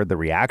swear and I heard the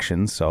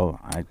reactions. So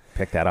I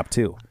picked that up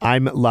too.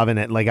 I'm loving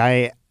it. Like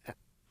I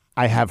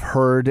have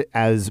heard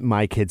as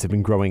my kids have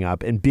been growing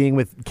up and being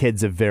with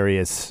kids of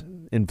various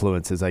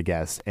influences, I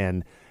guess.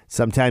 And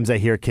sometimes I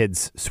hear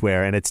kids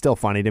swear and it's still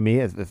funny to me,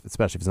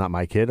 especially if it's not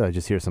my kid. I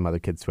just hear some other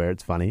kids swear.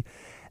 It's funny.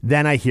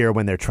 Then I hear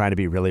when they're trying to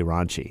be really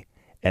raunchy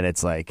and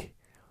it's like,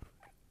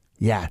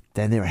 yeah,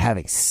 then they were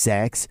having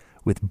sex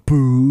with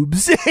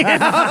boobs. You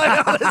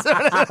know,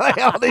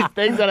 all these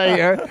things that I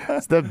hear.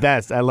 It's the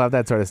best. I love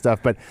that sort of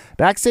stuff. But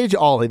backstage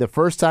Ollie, the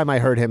first time I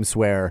heard him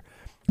swear,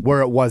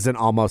 where it wasn't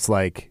almost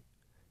like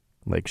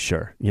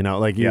sure, you know,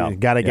 like you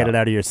got to get it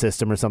out of your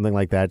system or something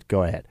like that.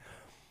 Go ahead.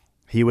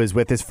 He was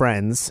with his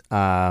friends.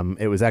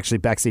 It was actually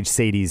backstage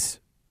Sadie's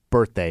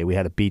birthday. We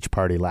had a beach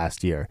party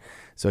last year.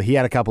 So he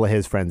had a couple of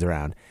his friends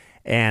around.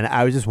 And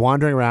I was just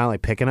wandering around,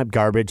 like picking up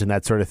garbage and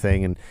that sort of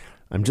thing. And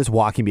I'm just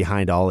walking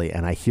behind Ollie,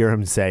 and I hear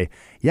him say,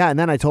 yeah, and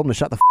then I told him to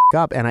shut the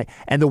up.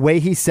 And the way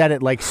he said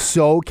it, like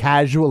so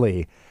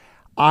casually,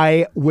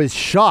 I was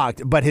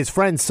shocked. But his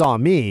friends saw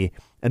me,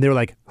 and they were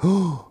like,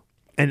 oh.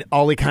 And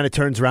Ollie kind of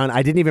turns around.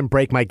 I didn't even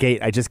break my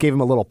gait. I just gave him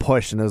a little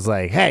push, and I was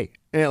like, hey,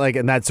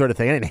 and that sort of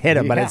thing. I didn't hit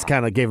him, but I just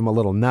kind of gave him a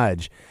little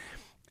nudge.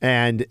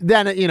 And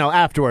then, you know,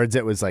 afterwards,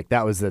 it was like,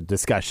 that was the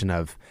discussion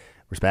of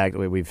respect.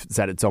 We've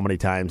said it so many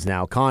times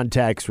now.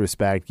 Context,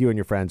 respect. You and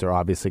your friends are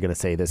obviously going to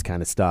say this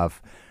kind of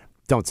stuff.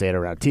 Don't say it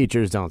around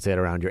teachers. Don't say it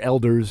around your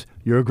elders,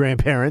 your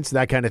grandparents,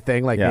 that kind of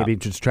thing. Like maybe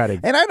just try to.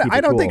 And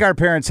I don't think our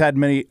parents had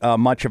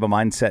much of a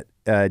mindset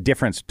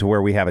difference to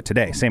where we have it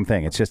today. Same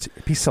thing. It's just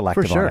be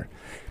selective. For sure. On it.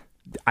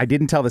 I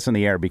didn't tell this on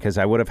the air because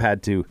I would have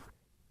had to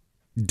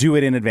do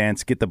it in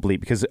advance, get the bleep,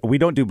 because we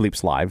don't do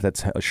bleeps live.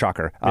 That's a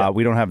shocker. Yeah.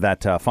 We don't have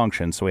that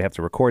function, so we have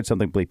to record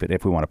something, bleep it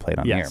if we want to play it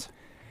on the air.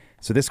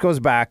 So this goes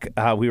back.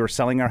 We were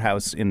selling our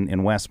house in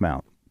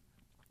Westmount,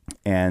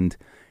 and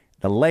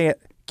the layout.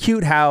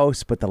 Cute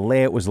house, but the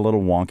layout was a little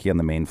wonky on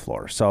the main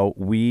floor. So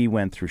we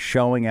went through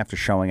showing after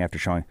showing after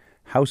showing.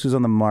 House was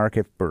on the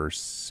market for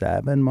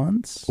 7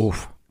 months.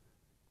 Oof.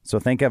 So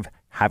think of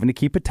having to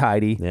keep it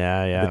tidy.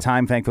 Yeah. At the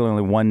time, thankfully,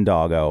 only one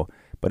doggo,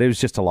 but it was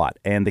just a lot.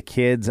 And the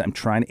kids, I'm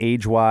trying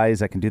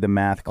age-wise, I can do the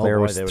math. Claire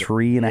was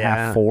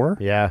 3.5, 4.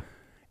 Yeah.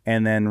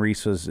 And then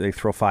Reese they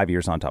throw 5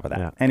 years on top of that.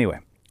 Yeah. Anyway,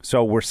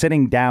 so we're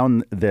sitting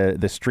down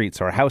the street.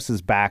 So our house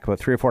is back, about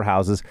 3 or 4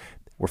 houses.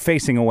 We're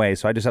facing away,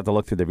 so I just have to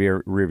look through the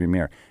rearview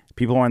mirror.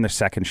 People are on their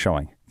second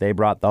showing. They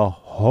brought the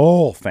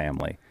whole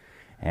family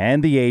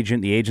and the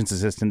agent's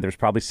assistant. There's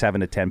probably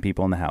 7 to 10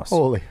 people in the house.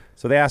 Holy.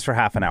 So they asked for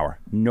half an hour.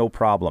 No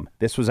problem.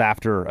 This was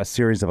after a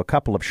series of a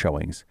couple of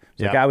showings.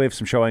 So we have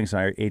some showings,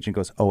 and our agent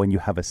goes, oh, and you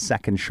have a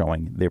second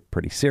showing. They're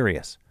pretty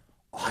serious.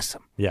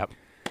 Awesome. Yep.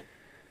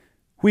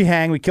 We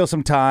hang, we kill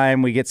some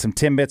time, we get some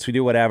Timbits, we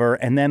do whatever,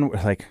 and then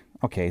we're like,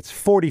 okay, it's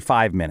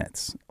 45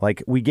 minutes.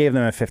 Like, we gave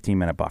them a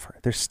 15-minute buffer.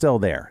 They're still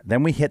there.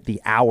 Then we hit the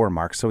hour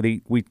mark. So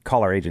we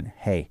call our agent,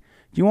 hey,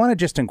 do you want to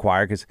just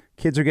inquire? Because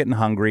kids are getting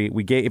hungry.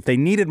 If they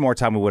needed more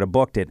time, we would have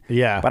booked it.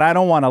 Yeah. But I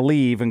don't want to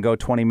leave and go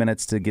 20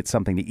 minutes to get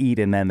something to eat,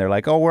 and then they're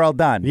like, oh, we're all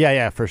done.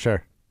 Yeah, for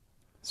sure.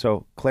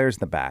 So Claire's in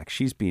the back.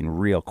 She's being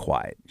real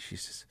quiet.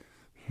 She's just,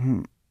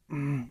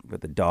 with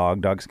the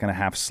dog's kind of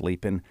half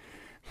sleeping.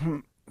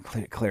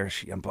 Claire,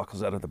 she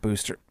unbuckles out of the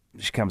booster.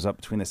 She comes up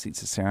between the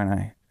seats of Sarah and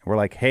I. We're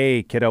like,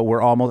 hey, kiddo,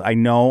 we're almost, I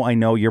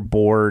know you're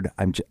bored.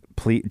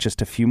 Please,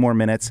 just a few more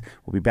minutes.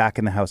 We'll be back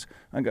in the house.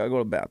 I got to go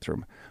to the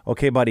bathroom.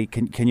 Okay, buddy,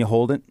 can you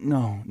hold it?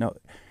 No.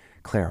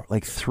 Claire,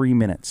 like 3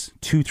 minutes,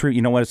 2, 3.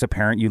 You know what? As a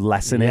parent, you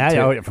lessen it.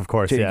 Yeah, of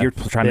course. You're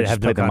trying to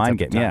just play the mind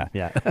game.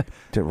 Yeah.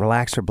 To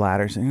relax her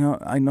bladder. So,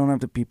 I don't have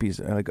to pee-pees.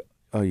 Like,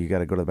 oh, you got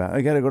to go to the bathroom.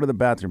 I got to go to the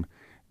bathroom.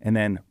 And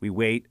then we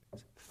wait.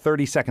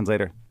 30 seconds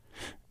later,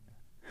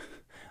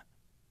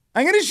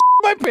 I'm going to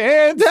my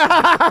pants.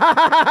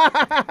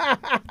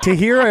 To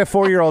hear a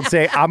 4-year-old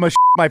say, I'm going to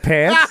my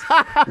pants,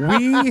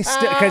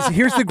 because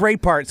here's the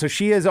great part. So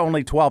she is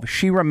only 12.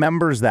 She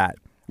remembers that.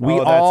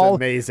 That's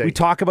amazing. We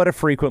talk about it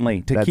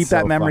frequently to keep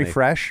that memory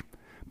fresh,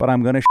 but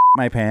I'm going to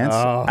my pants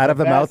out of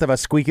the mouth of a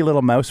squeaky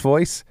little mouse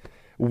voice.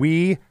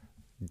 We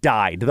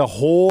died. The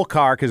whole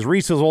car, because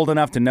Reese was old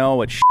enough to know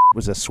what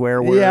was a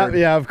swear word.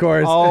 Yeah, of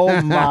course.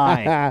 Oh,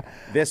 my.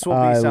 This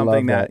will be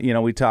something that,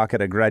 we talk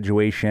at a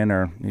graduation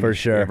or for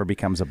sure. He ever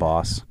becomes a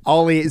boss.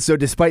 Ollie, so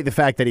despite the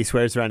fact that he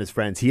swears around his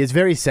friends, he is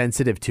very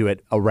sensitive to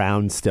it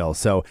around still.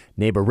 So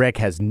neighbor Rick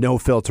has no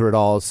filter at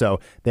all.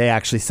 So they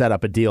actually set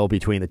up a deal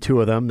between the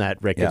two of them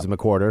that Rick gives him a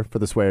quarter for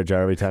the swear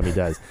jar every time he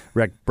does.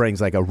 Rick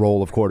brings like a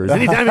roll of quarters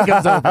anytime he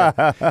comes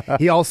over.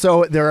 He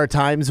also, there are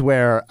times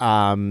where,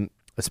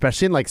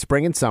 especially in like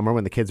spring and summer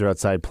when the kids are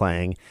outside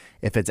playing,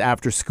 if it's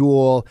after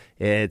school,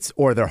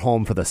 or they're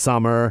home for the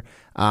summer,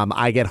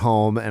 I get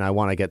home and I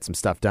want to get some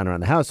stuff done around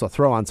the house, so I'll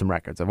throw on some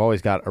records. I've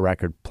always got a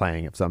record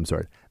playing of some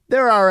sort.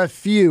 There are a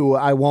few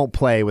I won't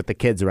play with the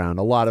kids around.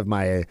 A lot of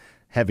my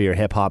heavier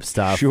hip hop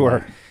stuff.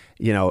 Sure.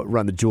 Like,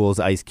 Run the Jewels,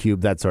 Ice Cube,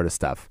 that sort of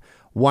stuff.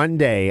 One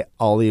day,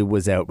 Ollie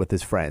was out with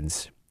his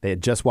friends. They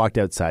had just walked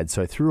outside,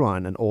 so I threw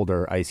on an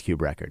older Ice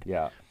Cube record.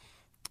 Yeah.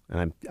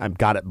 And I've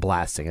got it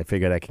blasting. I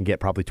figured I can get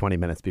probably 20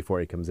 minutes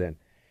before he comes in.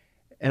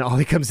 And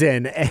Ollie comes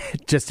in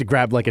just to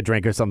grab like a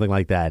drink or something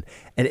like that.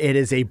 And it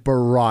is a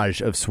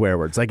barrage of swear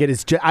words. Like it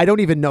is I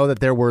don't even know that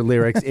there were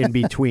lyrics in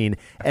between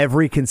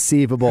every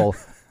conceivable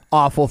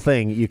awful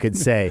thing you could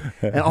say.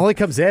 And Ollie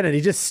comes in and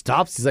he just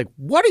stops. He's like,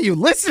 what are you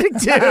listening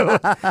to?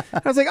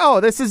 I was like,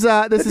 oh, this is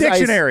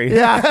dictionary.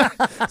 Yeah.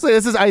 So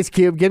this is Ice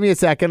Cube. Give me a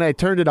second. I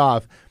turned it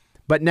off.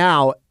 But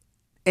now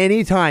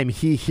anytime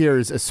he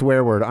hears a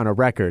swear word on a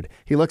record,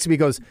 he looks at me and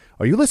goes,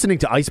 "Are you listening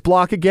to Ice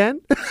Block again?"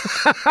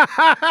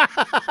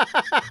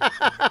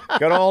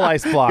 Good old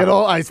Ice Block. Good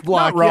old Ice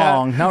Block.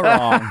 Not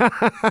wrong.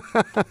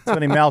 That's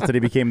when he melted, he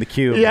became the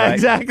Cube. Yeah, right?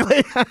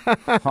 exactly. Oh,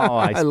 Ice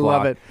Block. I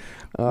love it.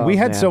 Oh, we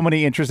had man. so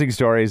many interesting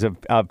stories of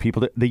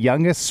people. The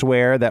youngest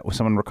swear that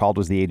someone recalled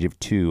was the age of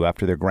 2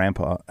 after their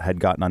grandpa had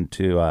gotten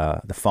onto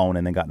the phone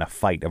and then gotten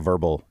a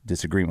verbal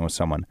disagreement with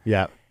someone.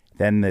 Yeah.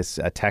 Then this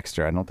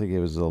texter, I don't think it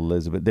was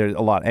Elizabeth. There's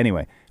a lot.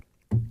 Anyway,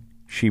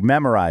 she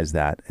memorized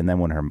that. And then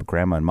when her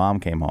grandma and mom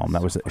came home,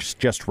 that was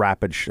just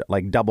rapid,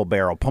 like double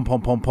barrel. Pum,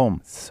 pum, pum, pum.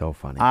 So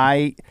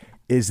funny.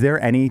 Is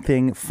there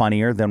anything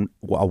funnier than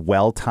a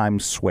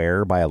well-timed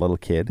swear by a little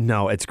kid?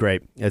 No, it's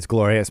great. It's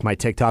glorious. My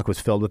TikTok was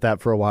filled with that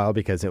for a while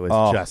because it was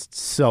just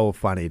so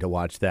funny to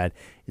watch that.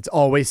 It's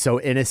always so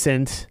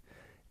innocent.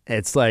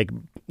 It's like,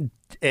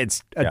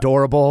 it's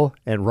adorable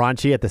and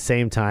raunchy at the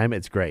same time.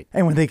 It's great.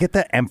 And when they get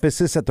the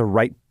emphasis at the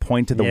right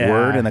point of the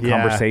word in the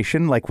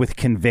conversation, like with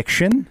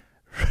conviction.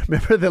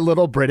 Remember the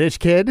little British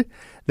kid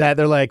that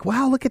they're like,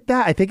 wow, look at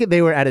that. I think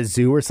they were at a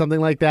zoo or something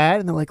like that.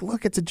 And they're like,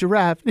 look, it's a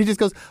giraffe. And he just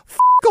goes, F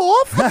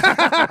off.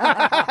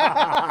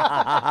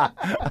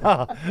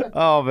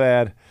 Oh,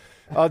 man.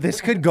 Oh, this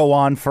could go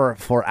on for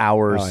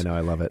hours. Oh, I know. I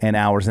love it. And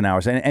hours and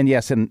hours. And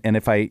yes, and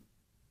if I,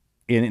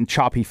 in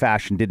choppy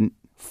fashion, didn't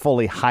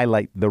fully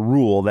highlight the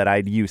rule that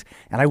I'd use.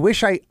 And I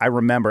wish I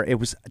remember. It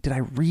was, did I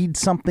read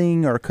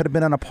something or it could have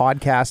been on a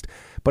podcast?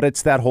 But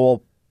it's that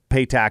whole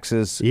pay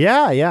taxes.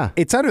 Yeah.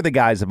 It's under the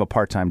guise of a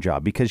part-time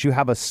job because you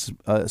have a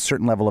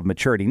certain level of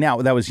maturity. Now,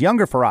 that was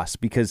younger for us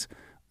because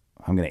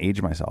I'm going to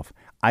age myself.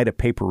 I had a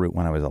paper route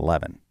when I was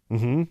 11.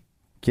 Mm-hmm.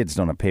 Kids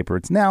don't have paper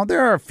routes. Now,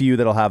 there are a few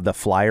that'll have the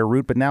flyer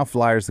route, but now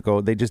flyers that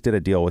go, they just did a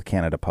deal with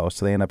Canada Post,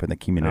 so they end up in the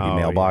community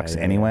mailbox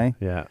anyway.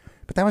 Yeah.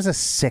 But that was a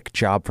sick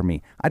job for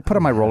me. I'd put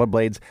on my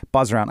rollerblades,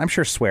 buzz around. I'm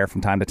sure swear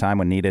from time to time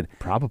when needed.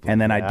 Probably. And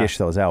then I'd dish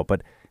those out.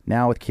 But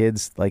now with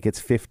kids, like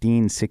it's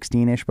 15,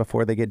 16-ish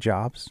before they get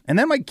jobs. And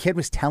then my kid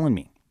was telling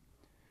me,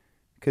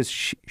 because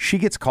she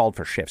gets called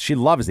for shifts. She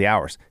loves the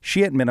hours.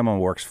 She at minimum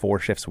works 4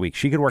 shifts a week.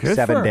 She could work Good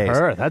 7 for days.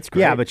 her. That's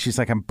great. Yeah, but she's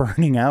like, I'm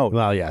burning out.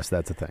 Well, yes,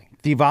 that's a thing.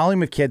 The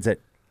volume of kids that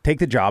take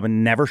the job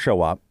and never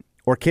show up,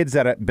 or kids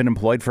that have been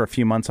employed for a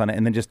few months on it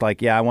and then just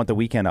like, yeah, I want the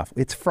weekend off.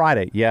 It's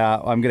Friday. Yeah,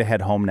 I'm going to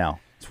head home now.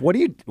 So what do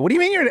you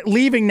mean you're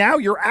leaving now?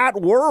 You're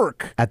at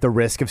work. At the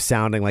risk of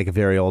sounding like a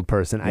very old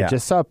person, I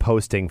just saw a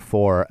posting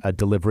for a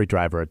delivery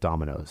driver at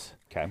Domino's.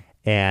 Okay.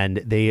 And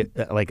they,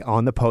 like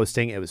on the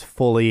posting, it's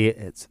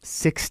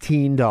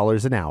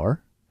 $16 an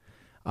hour,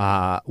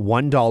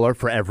 $1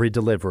 for every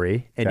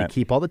delivery, and you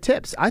keep all the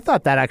tips. I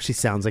thought that actually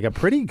sounds like a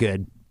pretty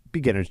good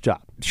beginner's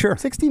job. Sure.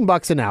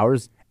 $16 an hour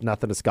is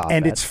nothing to scoff at.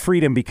 And it's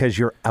freedom because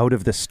you're out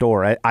of the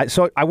store.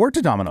 So I worked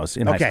at Domino's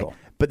in high school.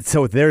 But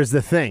so there's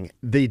the thing.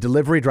 The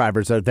delivery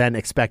drivers are then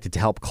expected to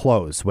help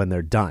close when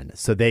they're done.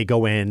 So they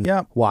go in,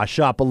 wash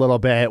up a little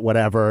bit,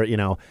 whatever,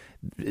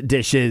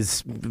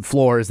 dishes,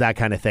 floors, that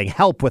kind of thing,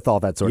 help with all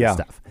that sort of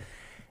stuff.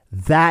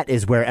 That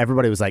is where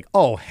everybody was like,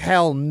 oh,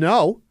 hell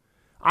no.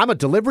 I'm a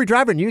delivery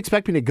driver and you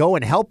expect me to go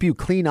and help you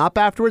clean up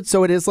afterwards?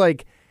 So it is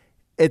like,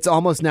 it's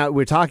almost now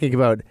we're talking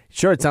about,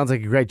 sure, it sounds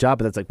like a great job,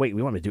 but it's like, wait,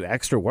 we want to do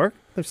extra work?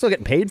 They're still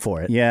getting paid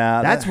for it.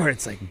 Yeah. That's where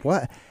it's like,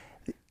 what?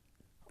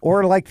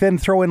 Or like then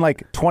throw in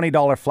like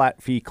 $20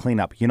 flat fee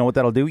cleanup. You know what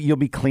that'll do? You'll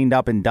be cleaned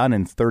up and done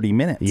in 30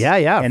 minutes.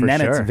 Yeah, and for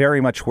then sure. it's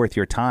very much worth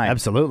your time.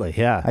 Absolutely,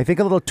 yeah. I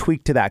think a little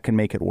tweak to that can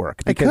make it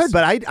work. It could,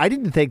 but I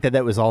didn't think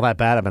that was all that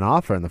bad of an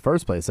offer in the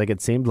first place. Like it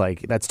seemed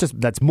like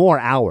that's more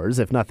hours,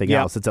 if nothing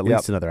else. It's at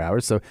least another hour.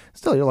 So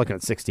still, you're looking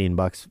at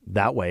 $16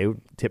 that way,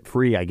 tip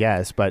free, I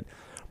guess. But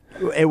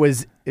it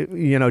was,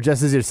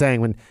 just as you're saying,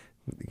 when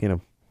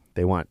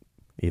they want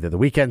either the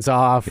weekends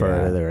off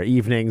or there are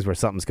evenings where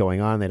something's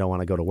going on, they don't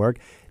want to go to work.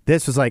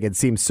 This was like, it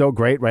seemed so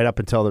great right up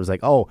until there was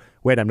like, oh,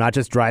 wait, I'm not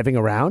just driving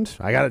around.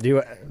 I got to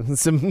do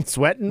some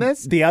sweat in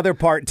this. The other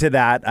part to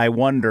that, I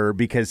wonder,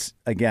 because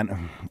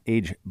again,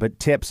 age, but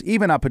tips,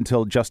 even up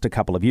until just a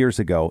couple of years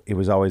ago, it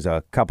was always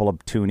a couple of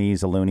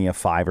toonies, a loonie, a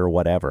 $5 or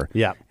whatever.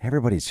 Yeah.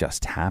 Everybody's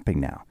just tapping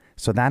now.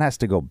 So that has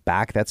to go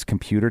back. That's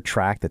computer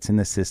tracked. That's in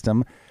the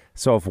system.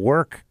 So if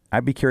work,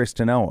 I'd be curious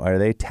to know, are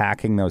they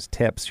tacking those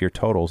tips, your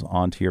totals,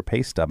 onto your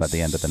pay stub at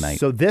the end of the night?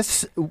 So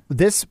this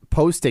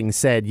posting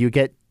said you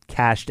get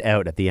cashed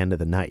out at the end of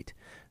the night.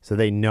 So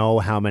they know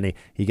how many.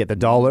 You get the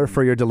 $1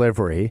 for your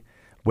delivery,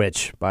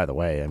 which, by the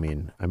way, I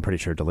mean, I'm pretty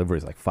sure delivery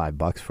is like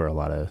 $5 for a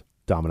lot of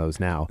Domino's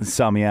now.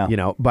 Some, yeah.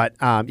 But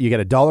you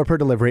get $1 per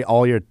delivery,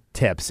 all your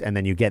tips, and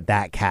then you get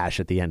that cash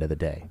at the end of the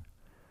day,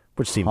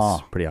 which seems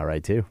pretty all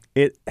right too.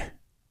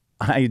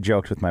 I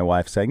joked with my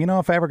wife saying,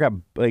 if I ever got,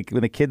 like,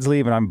 when the kids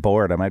leave and I'm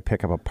bored, I might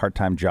pick up a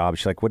part-time job.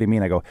 She's like, what do you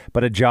mean? I go,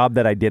 but a job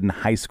that I did in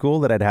high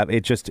school that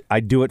I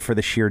do it for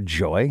the sheer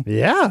joy.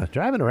 Yeah,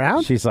 driving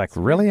around. She's like,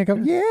 really? I go,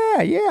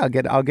 yeah.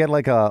 I'll get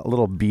like a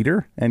little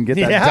beater and get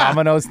that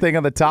Domino's thing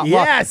on the top.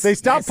 Yes. Well, they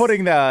stopped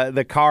putting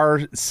the car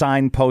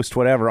sign post,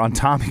 whatever, on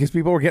top because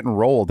people were getting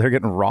rolled. They're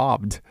getting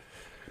robbed.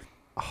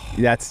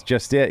 That's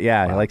just it.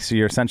 Yeah. Wow. Like, so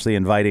you're essentially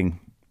inviting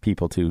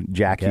people to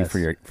jack you for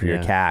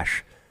your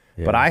cash.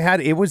 Yeah.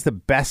 But it was the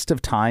best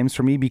of times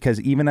for me because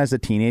even as a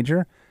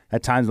teenager,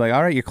 at times like,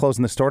 all right, you're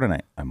closing the store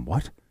tonight. I'm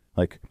what?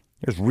 Like,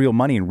 there's real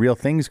money and real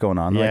things going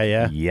on.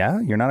 Yeah, like, yeah,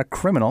 you're not a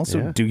criminal,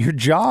 so do your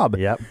job.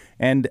 Yep.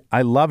 And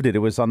I loved it. It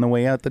was on the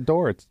way out the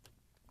door.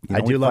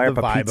 I do love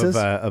the vibe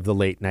of the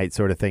late night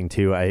sort of thing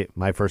too.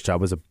 My first job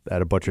was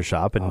at a butcher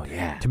shop,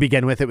 and to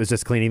begin with, it was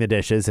just cleaning the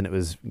dishes, and it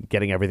was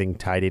getting everything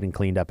tidied and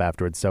cleaned up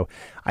afterwards. So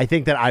I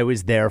think that I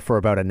was there for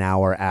about an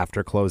hour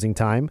after closing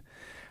time,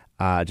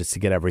 just to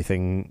get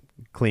everything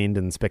cleaned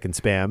and spick and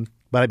span.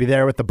 But I'd be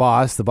there with the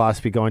boss. The boss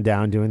would be going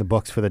down doing the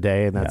books for the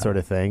day and that sort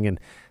of thing, and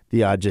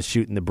just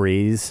shooting the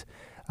breeze.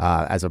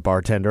 As a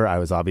bartender, I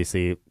was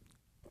obviously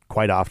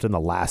quite often the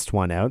last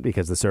one out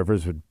because the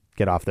servers would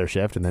get off their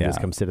shift and then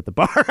just come sit at the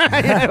bar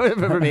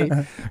for me.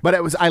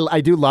 But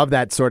I do love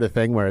that sort of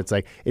thing where it's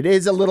like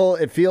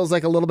it feels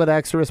like a little bit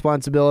extra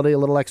responsibility, a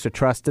little extra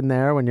trust in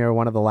there when you're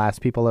one of the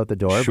last people out the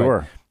door. Sure.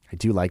 But I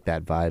do like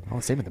that vibe.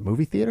 Oh, same at the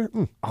movie theater?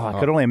 I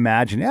could only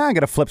imagine. Yeah, I got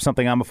to flip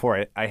something on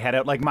before I head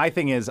out. Like, my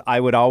thing is, I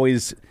would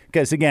always,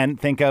 because again,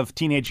 think of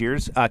teenage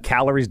years,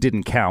 calories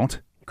didn't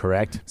count.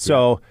 Correct.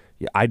 So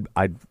I'd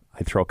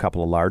throw a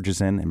couple of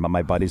larges in, and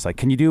my buddy's like,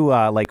 can you do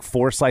like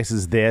 4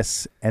 slices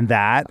this and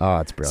that? Oh,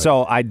 that's brilliant.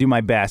 So I'd do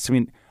my best. I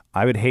mean,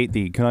 I would hate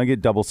can I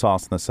get double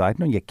sauce on the side?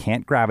 No, you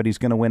can't. Gravity's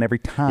going to win every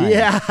time.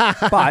 Yeah.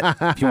 But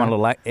if you want a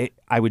little,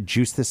 I would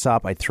juice this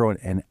up. I'd throw it,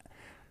 and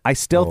I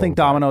still think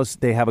Domino's,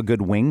 they have a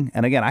good wing.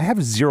 And again, I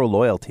have zero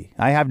loyalty.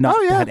 I have not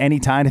had any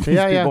time to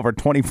these people for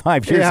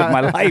 25 years of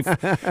my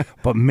life.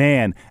 But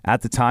man,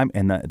 at the time,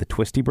 and the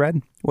twisty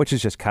bread, which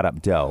is just cut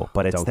up dough,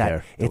 but it's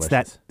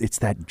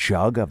that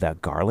jug of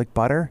that garlic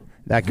butter.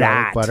 That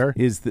garlic butter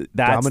is that's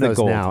Domino's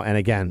the gold. now. And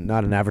again,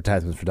 not an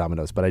advertisement for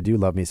Domino's, but I do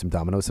love me some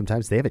Domino's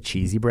sometimes. They have a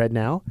cheesy bread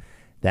now,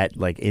 that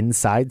like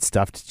inside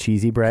stuffed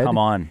cheesy bread. Come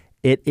on.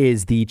 It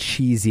is the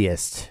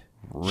cheesiest.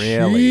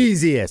 Really?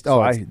 Cheesiest.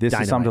 So this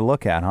is something to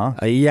look at, huh?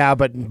 Yeah,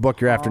 but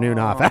book your afternoon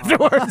off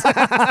afterwards.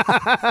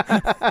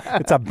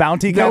 It's a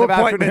bounty kind of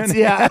afternoon.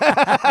 Yeah.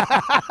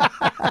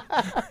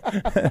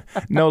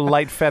 No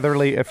light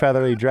feathery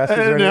dresses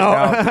or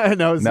anything?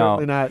 No,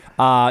 certainly not.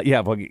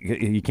 Yeah, well,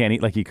 you can't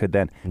eat like you could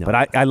then. No.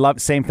 But I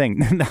love, same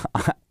thing.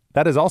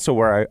 That is also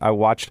where I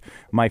watched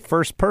my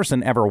first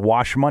person ever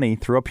wash money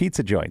through a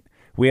pizza joint.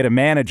 We had a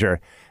manager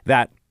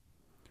that,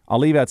 I'll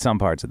leave out some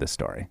parts of this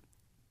story.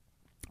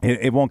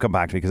 It won't come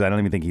back to me because I don't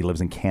even think he lives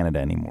in Canada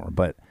anymore.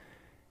 But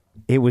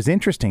it was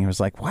interesting. It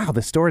was like, wow,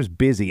 the store is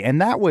busy. And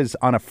that was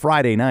on a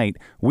Friday night.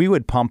 We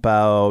would pump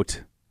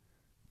out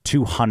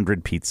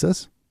 200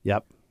 pizzas.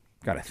 Yep.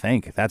 Got to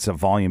think. That's a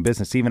volume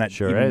business, even at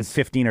even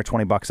 $15 or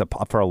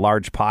 $20 for a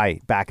large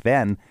pie back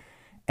then.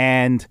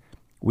 And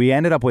we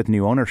ended up with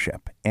new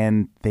ownership.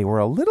 And they were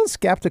a little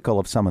skeptical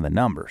of some of the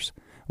numbers.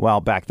 Well,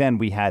 back then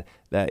we had,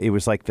 it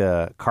was like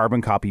the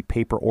carbon copy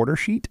paper order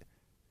sheet.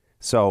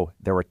 So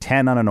there were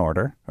 10 on an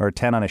order or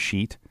 10 on a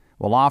sheet.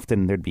 Well,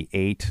 often there'd be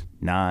 8,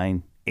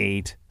 9,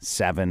 8,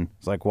 7.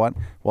 It's like, what?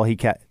 Well, he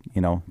kept,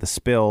 the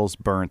spills,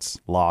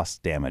 burns, loss,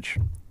 damage.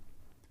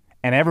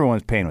 And everyone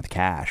was paying with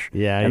cash.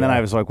 Yeah. And then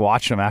I was like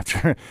watching them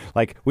after,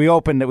 like we were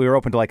open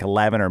to like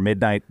 11 or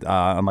midnight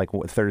on like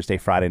Thursday,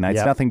 Friday nights.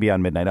 Yep. Nothing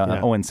beyond midnight.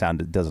 Owen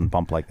Sound doesn't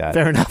bump like that.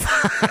 Fair enough.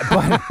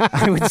 But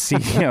I would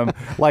see him,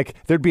 like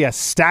there'd be a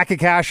stack of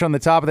cash on the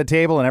top of the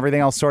table and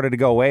everything else started to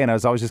go away. And I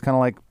was always just kind of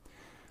like,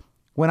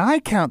 when I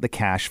count the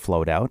cash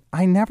float out,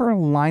 I never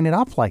line it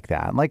up like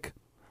that. Like,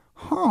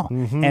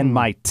 Mm-hmm. And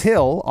my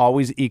till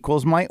always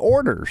equals my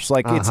orders.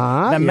 Like it's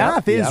the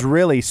math is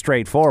really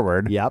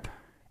straightforward. Yep.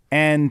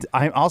 And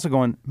I'm also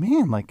going,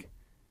 man, like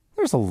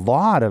there's a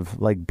lot of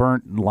like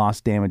burnt,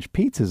 lost, damaged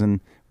pizzas.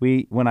 And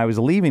when I was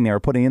leaving, they were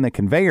putting in the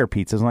conveyor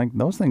pizzas. I'm like,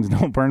 those things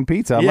don't burn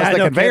pizza unless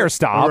the conveyor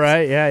stops.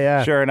 Right,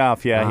 yeah. Sure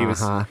enough, he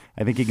was, I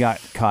think he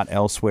got caught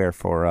elsewhere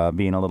for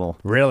being a little.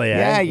 Really?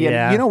 Yeah.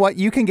 You know what?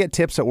 You can get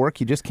tips at work.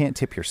 You just can't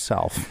tip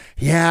yourself.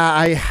 Yeah,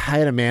 I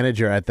had a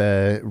manager at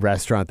the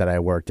restaurant that I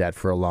worked at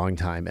for a long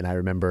time. And I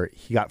remember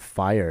he got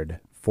fired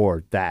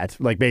for that.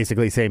 Like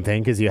basically same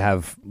thing because you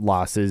have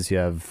losses, you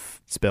have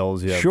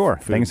spills, you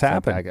have things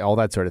happen. All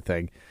that sort of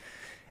thing.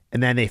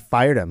 And then they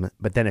fired him,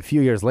 but then a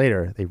few years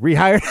later, they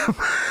rehired him.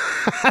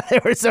 They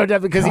were so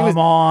dumb because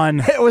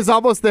it was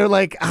almost, they're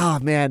like, oh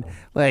man,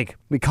 like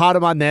we caught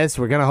him on this.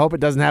 We're going to hope it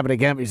doesn't happen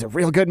again, but he's a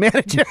real good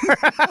manager.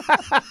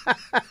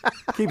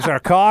 Keeps our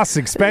costs,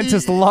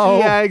 expenses low.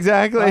 Yeah,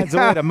 exactly. It's a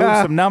way to move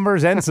some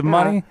numbers and some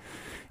money.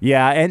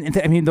 Yeah, and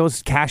I mean,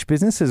 those cash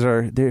businesses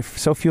they're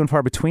so few and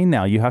far between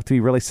now. You have to be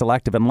really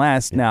selective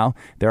unless now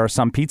there are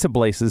some pizza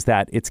places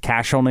that it's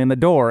cash only in the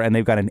door and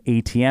they've got an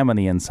ATM on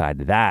the inside.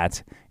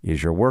 That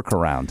is your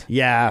workaround.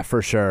 Yeah,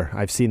 for sure.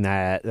 I've seen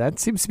that. That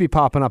seems to be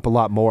popping up a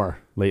lot more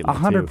lately.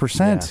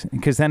 100%.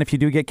 Because then if you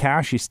do get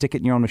cash, you stick it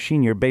in your own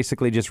machine. You're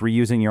basically just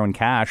reusing your own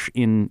cash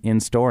in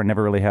store,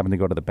 never really having to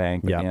go to the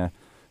bank. But yeah.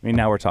 I mean,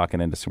 now we're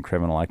talking into some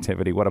criminal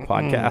activity. What a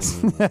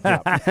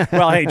podcast.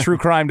 Well, hey, true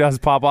crime does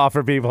pop off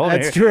for people.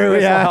 That's true,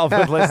 yeah. Help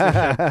with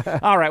listenership.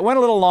 All right, went a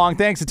little long.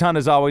 Thanks a ton,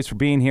 as always, for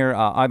being here,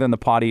 either in the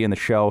potty in the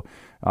show.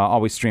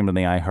 always streamed on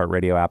the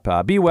iHeartRadio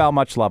app. Be well.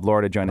 Much love.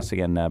 Laura, join us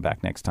again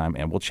back next time,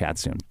 and we'll chat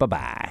soon.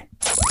 Bye-bye.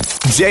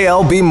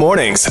 JLB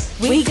Mornings.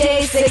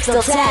 Weekdays 6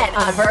 till 10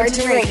 on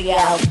Virgin Radio.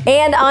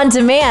 And on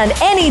demand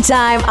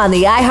anytime on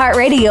the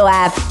iHeartRadio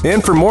app.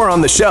 And for more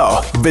on the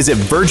show, visit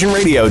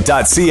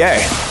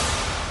virginradio.ca.